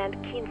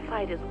 and Keen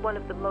Sight is one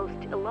of the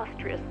most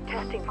illustrious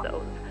testing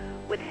zones,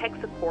 with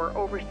Hexacore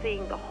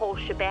overseeing the whole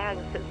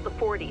shebang since the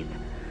 40s.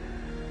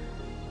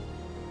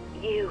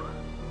 You,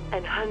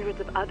 and hundreds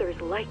of others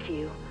like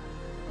you,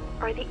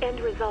 are the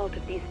end result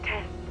of these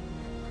tests,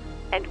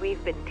 and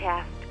we've been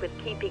tasked with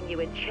keeping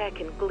you in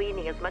check and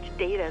gleaning as much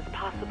data as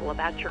possible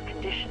about your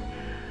condition.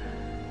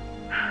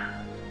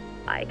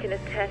 I can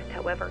attest,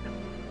 however,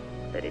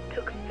 that it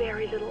took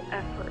very little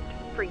effort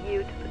for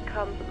you to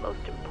become the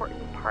most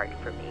important part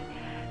for me,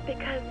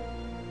 because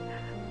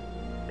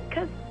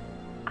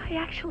I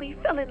actually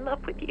fell in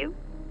love with you,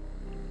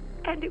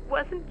 and it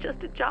wasn't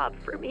just a job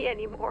for me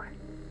anymore.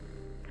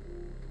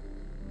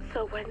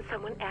 So when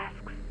someone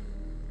asks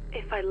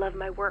if I love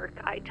my work,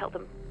 I tell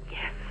them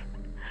yes.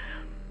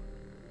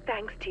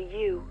 Thanks to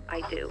you,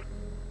 I do.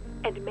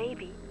 And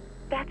maybe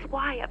that's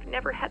why I've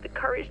never had the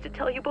courage to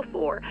tell you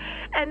before.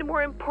 And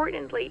more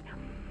importantly,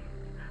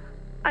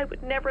 I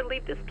would never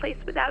leave this place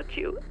without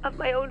you of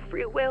my own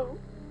free will,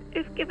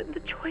 if given the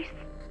choice.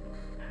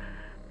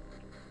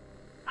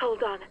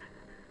 Hold on.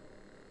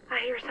 I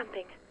hear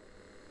something.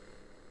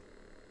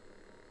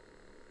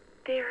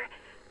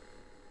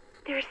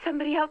 There's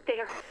somebody out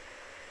there.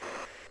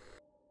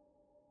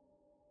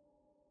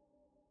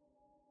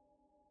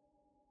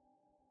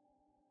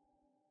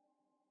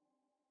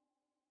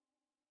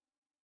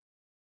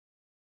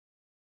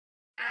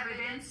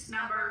 Evidence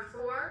number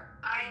 4,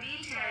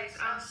 ID tags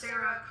of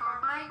Sarah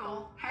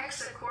Carmichael,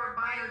 Hexacore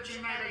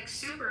Biogenetics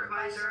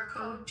Supervisor,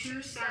 Code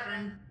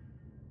 27.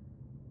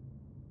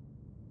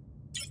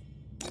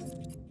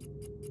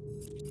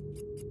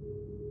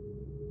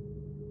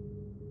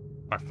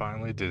 I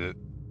finally did it.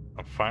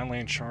 I'm finally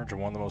in charge of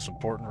one of the most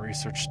important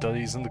research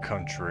studies in the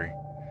country.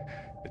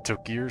 It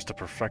took years to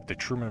perfect the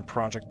Truman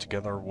Project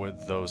together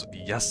with those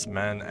yes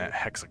men at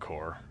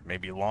Hexacore,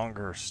 maybe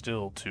longer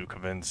still to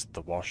convince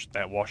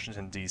that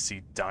Washington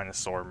D.C.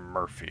 dinosaur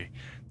Murphy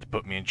to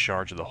put me in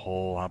charge of the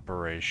whole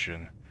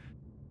operation.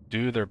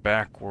 Due to their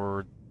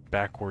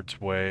backwards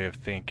way of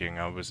thinking,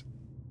 I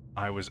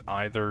was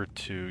either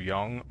too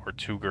young or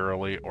too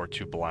girly or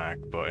too black,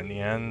 but in the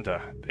end,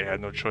 they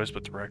had no choice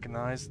but to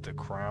recognize the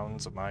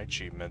crowns of my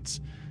achievements.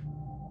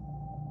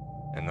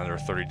 In another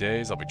 30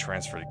 days, I'll be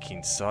transferred to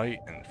Keen Site,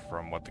 and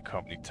from what the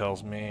company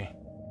tells me,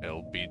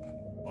 it'll be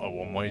a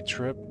one-way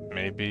trip.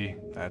 Maybe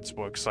that's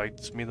what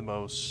excites me the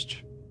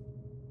most.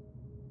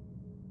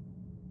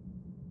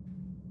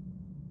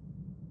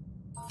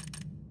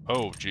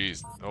 Oh,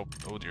 geez. Oh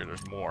dear,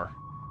 there's more.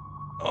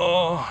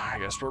 Oh, I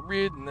guess we're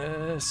reading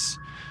this.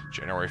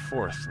 January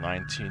 4th,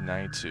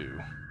 1992.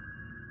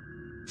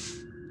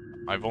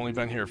 I've only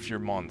been here a few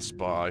months,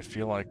 but I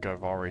feel like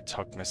I've already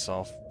tucked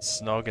myself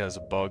snug as a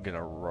bug in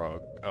a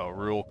rug.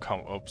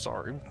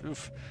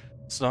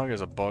 Snug as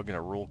a bug in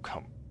a rural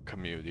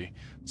community.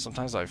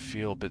 Sometimes I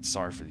feel a bit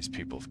sorry for these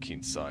people of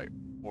Keen Sight,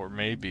 or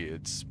maybe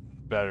it's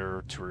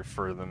better to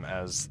refer to them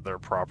as their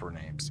proper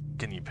names,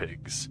 guinea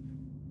pigs.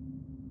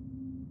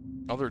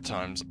 Other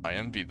times, I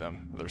envy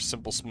them, their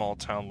simple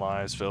small-town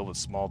lives filled with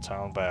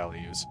small-town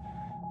values.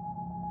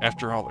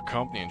 After all, the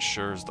company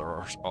ensures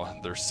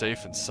they're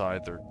safe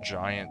inside their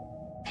giant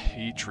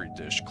petri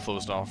dish,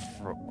 closed off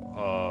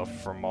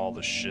from all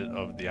the shit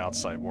of the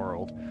outside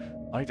world.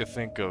 I like to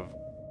think of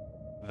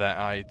that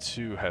I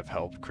too have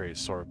helped create a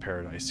sort of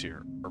paradise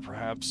here, or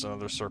perhaps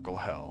another circle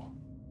hell.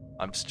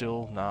 I'm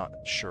still not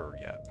sure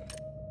yet.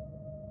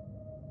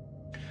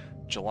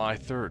 July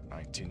 3rd,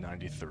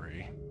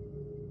 1993.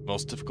 The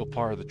most difficult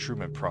part of the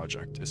Truman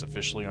Project is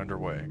officially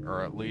underway,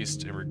 or at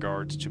least in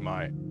regards to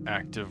my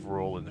active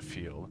role in the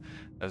field,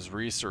 as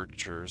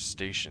researchers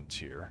stationed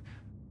here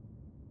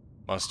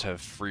must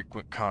have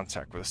frequent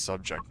contact with the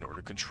subject in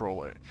order to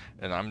control it,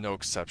 and I'm no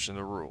exception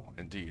to the rule.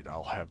 Indeed,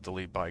 I'll have to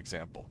lead by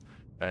example.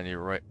 At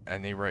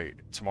any rate,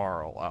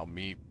 tomorrow I'll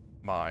meet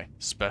my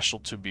special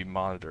to be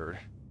monitored,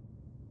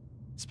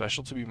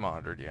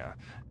 yeah,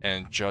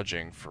 and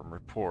judging from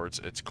reports,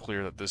 it's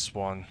clear that this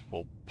one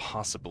will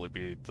possibly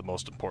be the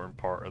most important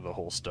part of the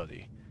whole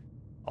study.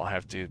 I'll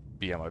have to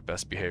be on my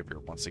best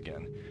behavior once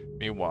again.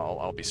 Meanwhile,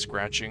 I'll be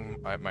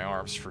scratching at my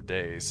arms for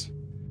days.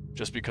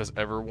 Just because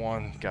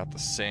everyone got the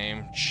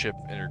same chip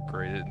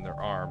integrated in their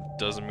arm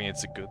doesn't mean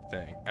it's a good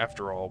thing.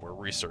 After all, we're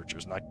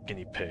researchers, not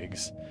guinea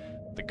pigs.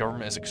 The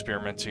government is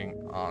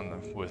experimenting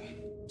on with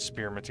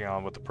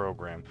the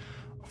program.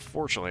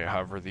 Unfortunately,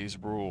 however, these are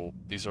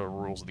the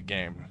rules of the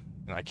game,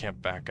 and I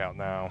can't back out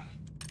now.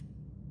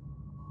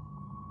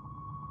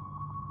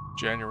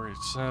 January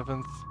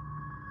 7th,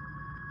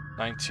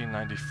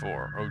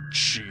 1994. Oh,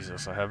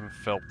 Jesus, I haven't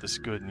felt this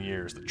good in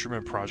years. The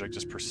Truman Project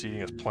is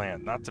proceeding as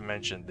planned, not to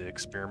mention the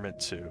experiment,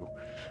 too.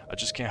 I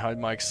just can't hide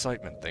my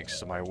excitement thanks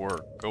to my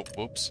work. Oh,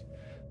 whoops.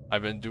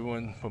 I've been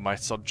doing with my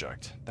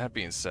subject. That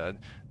being said,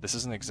 this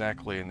isn't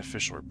exactly an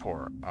official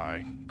report.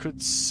 I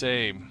could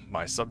say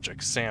my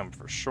subject, Sam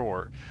for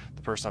short,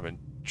 the person I've been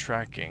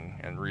tracking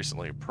and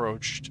recently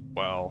approached,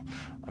 well,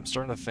 I'm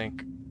starting to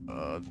think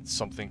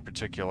something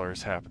particular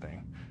is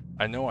happening.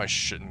 I know I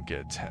shouldn't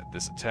get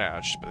this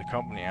attached, but the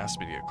company asked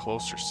me to get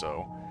closer,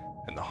 so,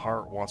 and the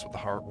heart wants what the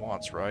heart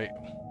wants, right?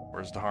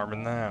 Where's the harm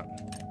in that?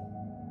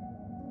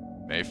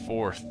 May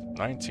 4th,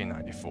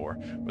 1994,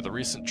 with a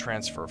recent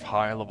transfer of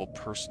high-level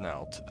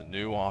personnel to the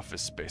new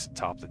office space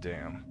atop the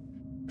dam.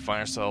 We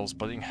find ourselves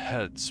butting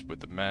heads with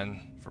the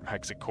men from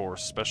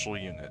Hexacore's special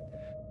unit.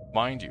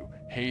 Mind you,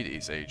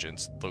 Hades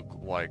agents look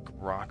like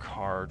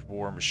rock-hard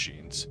war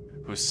machines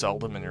who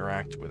seldom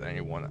interact with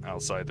anyone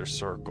outside their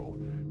circle,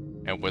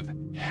 and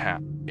with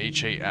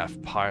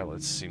HAF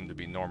pilots seem to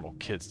be normal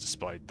kids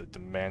despite the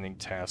demanding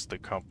tasks the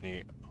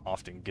company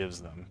often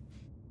gives them.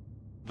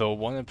 Though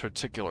one in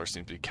particular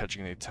seems to be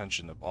catching the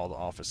attention of all the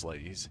office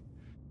ladies.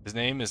 His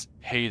name is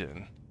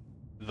Hayden,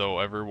 though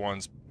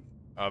everyone's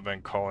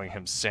been calling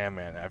him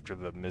Sandman after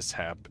the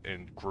mishap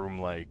in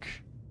Groom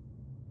Lake.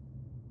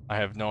 I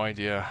have no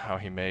idea how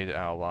he made it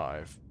out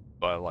alive,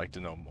 but I'd like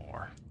to know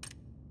more.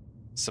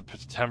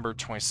 September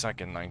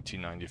 22nd,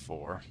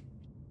 1994.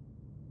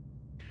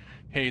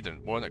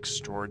 Hayden, what an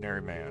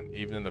extraordinary man,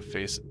 even in the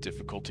face of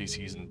difficulties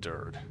he's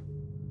endured.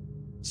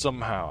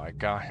 Somehow, I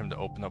got him to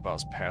open up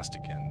about his past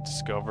again,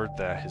 discovered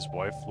that his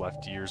wife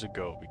left years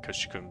ago because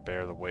she couldn't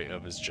bear the weight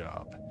of his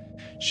job.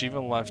 She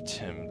even left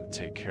him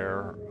to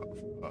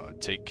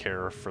take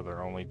care for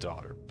their only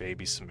daughter,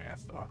 baby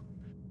Samantha.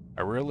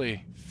 I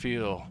really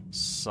feel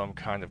some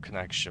kind of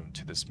connection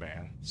to this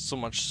man, so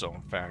much so,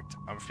 in fact,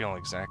 I'm feeling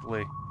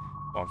exactly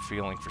what I'm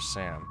feeling for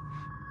Sam.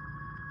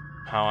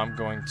 How I'm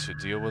going to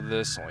deal with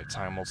this, only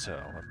time will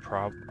tell.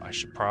 I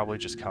should probably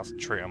just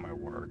concentrate on my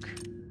work.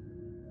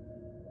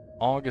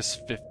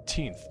 August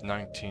 15th,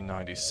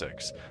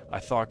 1996. I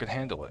thought I could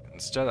handle it.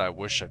 Instead, I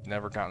wish I'd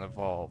never gotten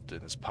involved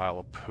in this pile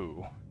of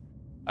poo.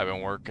 I've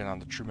been working on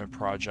the Truman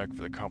Project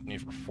for the company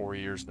for 4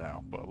 years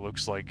now, but it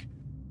looks like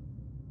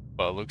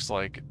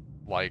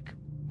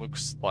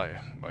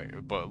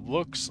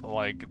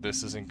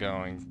this isn't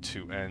going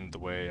to end the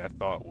way I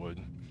thought it would.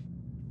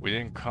 We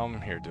didn't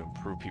come here to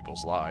improve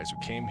people's lives.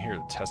 We came here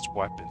to test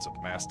weapons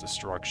of mass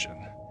destruction.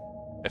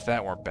 If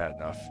that weren't bad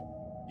enough,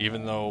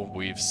 even though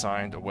we've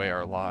signed away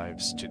our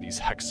lives to these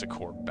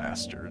Hexacore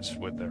bastards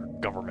with their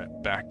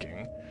government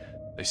backing,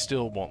 they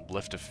still won't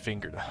lift a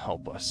finger to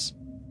help us.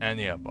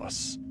 Any of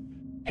us.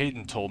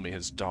 Hayden told me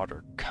his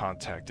daughter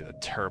contracted a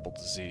terrible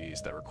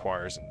disease that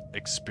requires an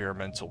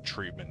experimental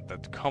treatment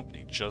that the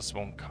company just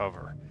won't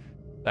cover.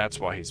 That's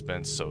why he's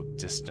been so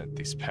distant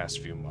these past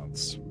few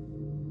months.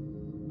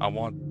 I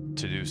want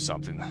to do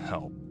something to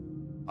help.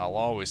 I'll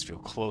always feel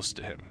close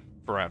to him,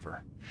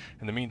 forever.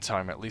 In the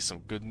meantime, at least some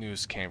good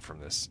news came from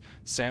this.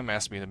 Sam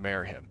asked me to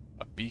marry him,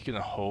 a beacon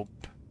of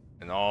hope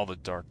in all the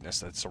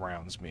darkness that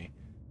surrounds me.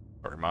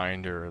 A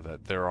reminder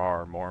that there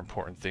are more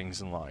important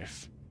things in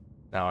life.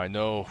 Now I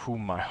know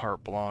whom my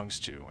heart belongs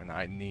to, and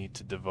I need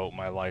to devote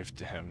my life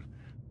to him.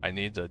 I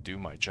need to do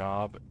my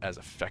job as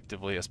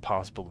effectively as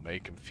possible to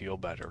make him feel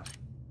better.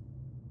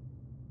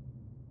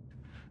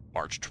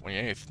 March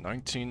 28th,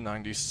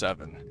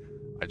 1997.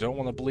 I don't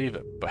want to believe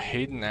it, but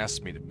Hayden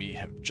asked me to meet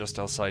him just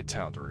outside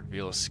town to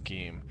reveal a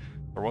scheme.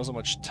 There wasn't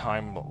much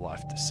time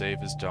left to save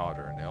his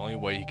daughter, and the only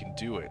way he can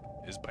do it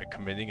is by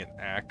committing an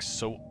act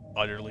so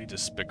utterly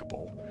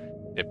despicable,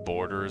 it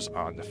borders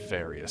on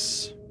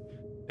nefarious.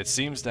 It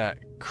seems that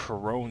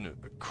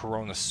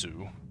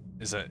Coronasu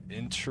is an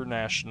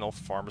international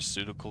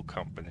pharmaceutical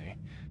company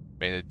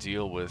made a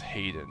deal with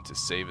Hayden to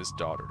save his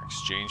daughter in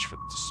exchange for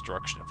the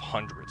destruction of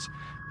hundreds,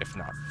 if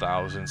not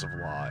thousands of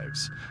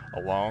lives,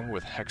 along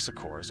with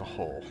Hexacor as a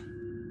whole.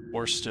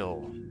 Or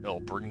still, it'll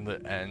bring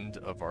the end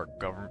of our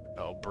government.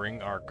 It'll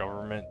bring our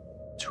government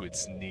to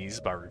its knees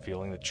by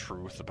revealing the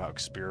truth about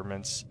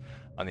experiments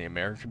on the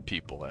American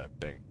people that have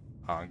been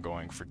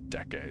ongoing for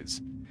decades.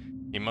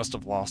 He must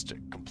have lost it,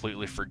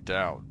 completely freaked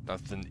out.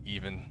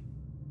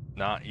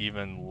 Not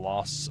even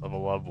loss of a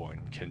loved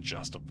one can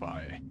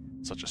justify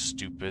such a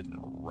stupid and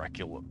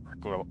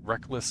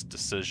reckless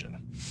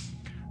decision.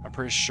 I'm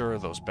pretty sure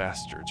those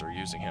bastards are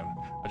using him.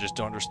 I just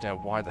don't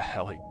understand why the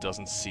hell he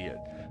doesn't see it.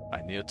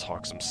 I need to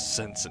talk some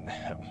sense into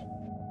him.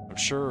 I'm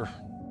sure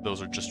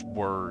those are just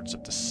words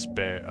of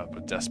despair of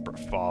a desperate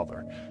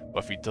father,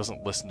 but if he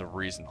doesn't listen to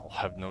reason, I'll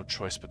have no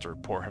choice but to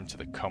report him to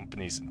the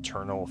company's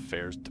internal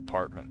affairs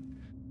department,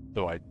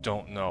 though I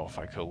don't know if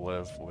I could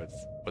live with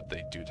what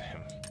they do to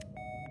him.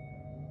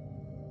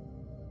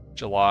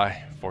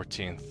 July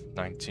 14th,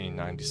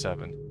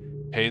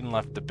 1997. Hayden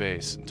left the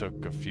base and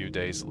took a few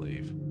days'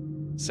 leave.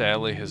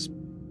 Sadly, his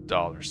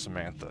daughter,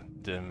 Samantha,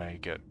 didn't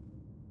make it.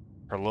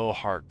 Her little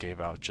heart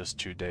gave out just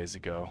 2 days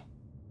ago.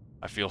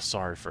 I feel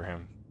sorry for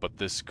him, but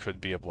this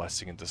could be a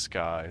blessing in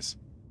disguise.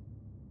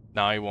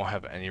 Now he won't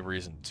have any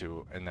reason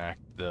to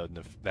enact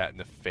that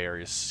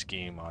nefarious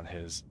scheme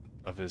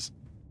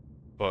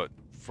but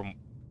from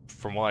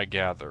what I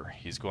gather,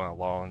 he's going a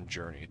long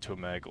journey to a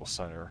medical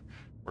center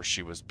where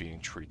she was being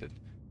treated.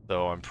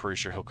 Though I'm pretty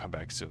sure he'll come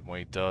back soon. When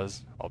he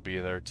does, I'll be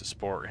there to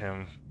support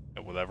him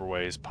in whatever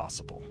way is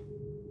possible.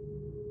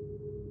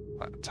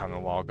 Time to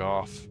log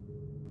off.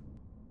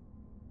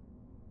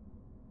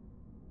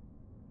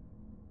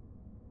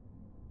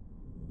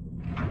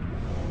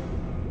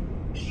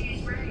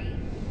 She's ready.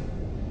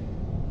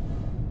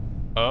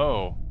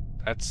 Oh,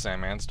 that's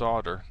Sandman's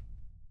daughter.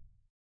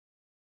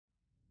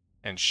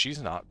 And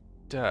she's not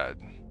dead.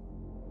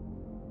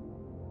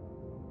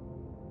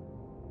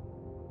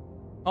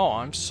 Oh,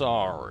 I'm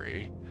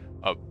sorry.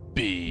 A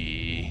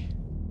bee.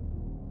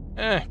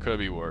 Could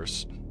be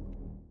worse.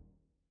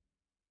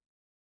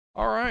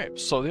 Alright,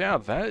 so yeah,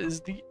 that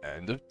is the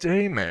end of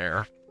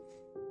Daymare.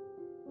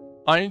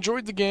 I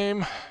enjoyed the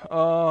game.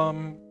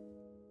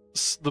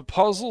 The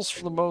puzzles,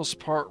 for the most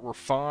part, were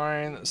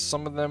fine.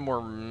 Some of them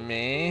were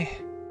meh.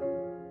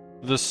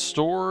 The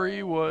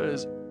story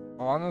was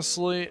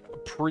honestly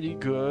pretty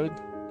good.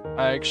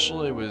 I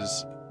actually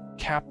was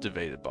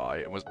captivated by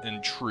it and was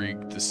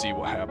intrigued to see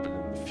what happened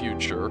in the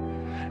future.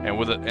 And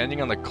with it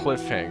ending on the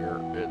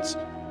cliffhanger, it's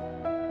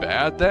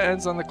bad that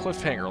ends on the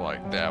cliffhanger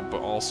like that,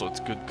 but also it's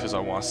good because I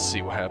want to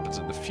see what happens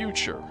in the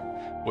future.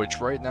 Which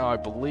right now I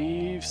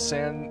believe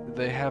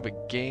they have a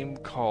game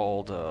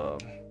called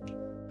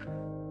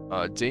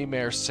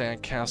Daymare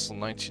Sandcastle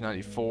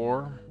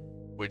 1994,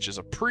 which is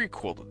a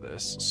prequel to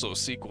this, so a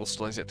sequel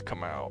still has yet to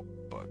come out,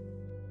 but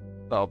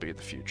that'll be in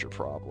the future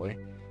probably.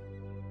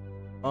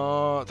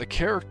 The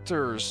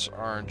characters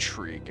are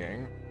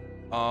intriguing.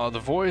 The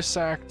voice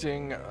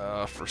acting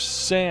for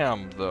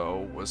Sam,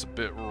 though, was a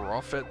bit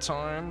rough at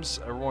times.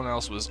 Everyone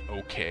else was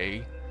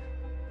okay.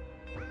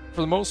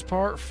 For the most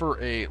part,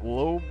 for a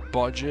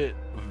low-budget,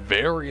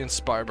 very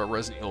inspired by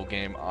Resident Evil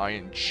game, I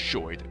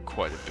enjoyed it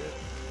quite a bit.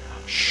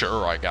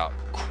 Sure, I got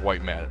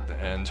quite mad at the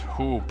end.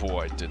 Oh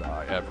boy, did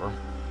I ever.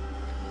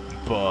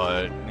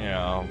 But, you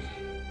know,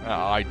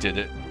 I did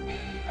it.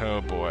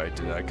 Oh boy, I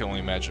did it. I can only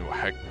imagine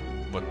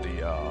what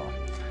the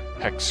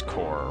hex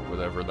core, or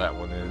whatever that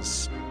one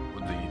is,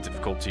 with the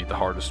difficulty, the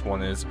hardest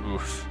one is.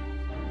 Oof.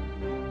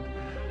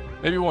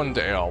 Maybe one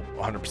day I'll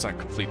 100%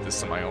 complete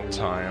this in my own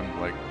time,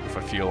 like if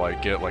I feel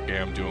like it, like I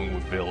am doing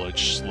with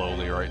Village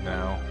slowly right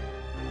now.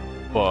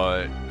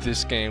 But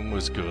this game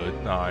was good.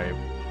 I'm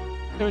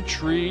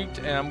intrigued,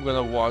 and I'm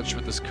gonna watch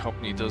what this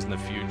company does in the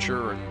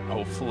future, and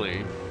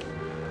hopefully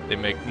they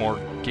make more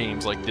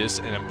games like this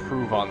and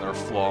improve on their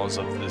flaws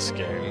of this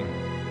game.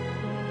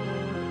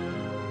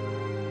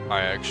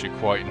 I actually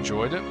quite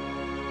enjoyed it.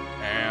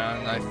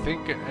 And I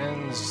think it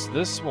ends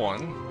this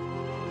one.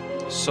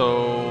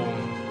 So,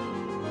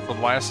 for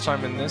the last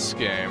time in this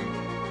game,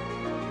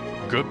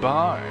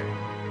 goodbye.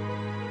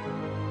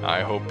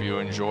 I hope you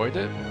enjoyed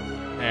it.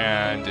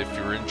 And if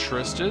you're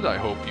interested, I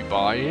hope you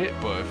buy it.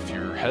 But if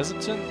you're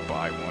hesitant,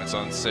 buy when it's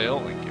on sale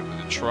and give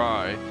it a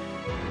try.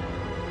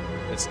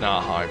 It's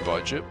not high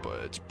budget, but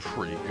it's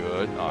pretty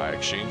good. I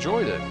actually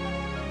enjoyed it.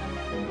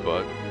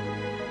 But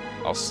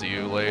I'll see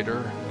you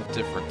later, a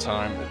different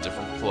time, a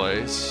different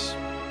place.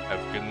 Have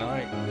a good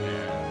night,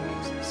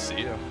 and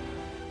see ya.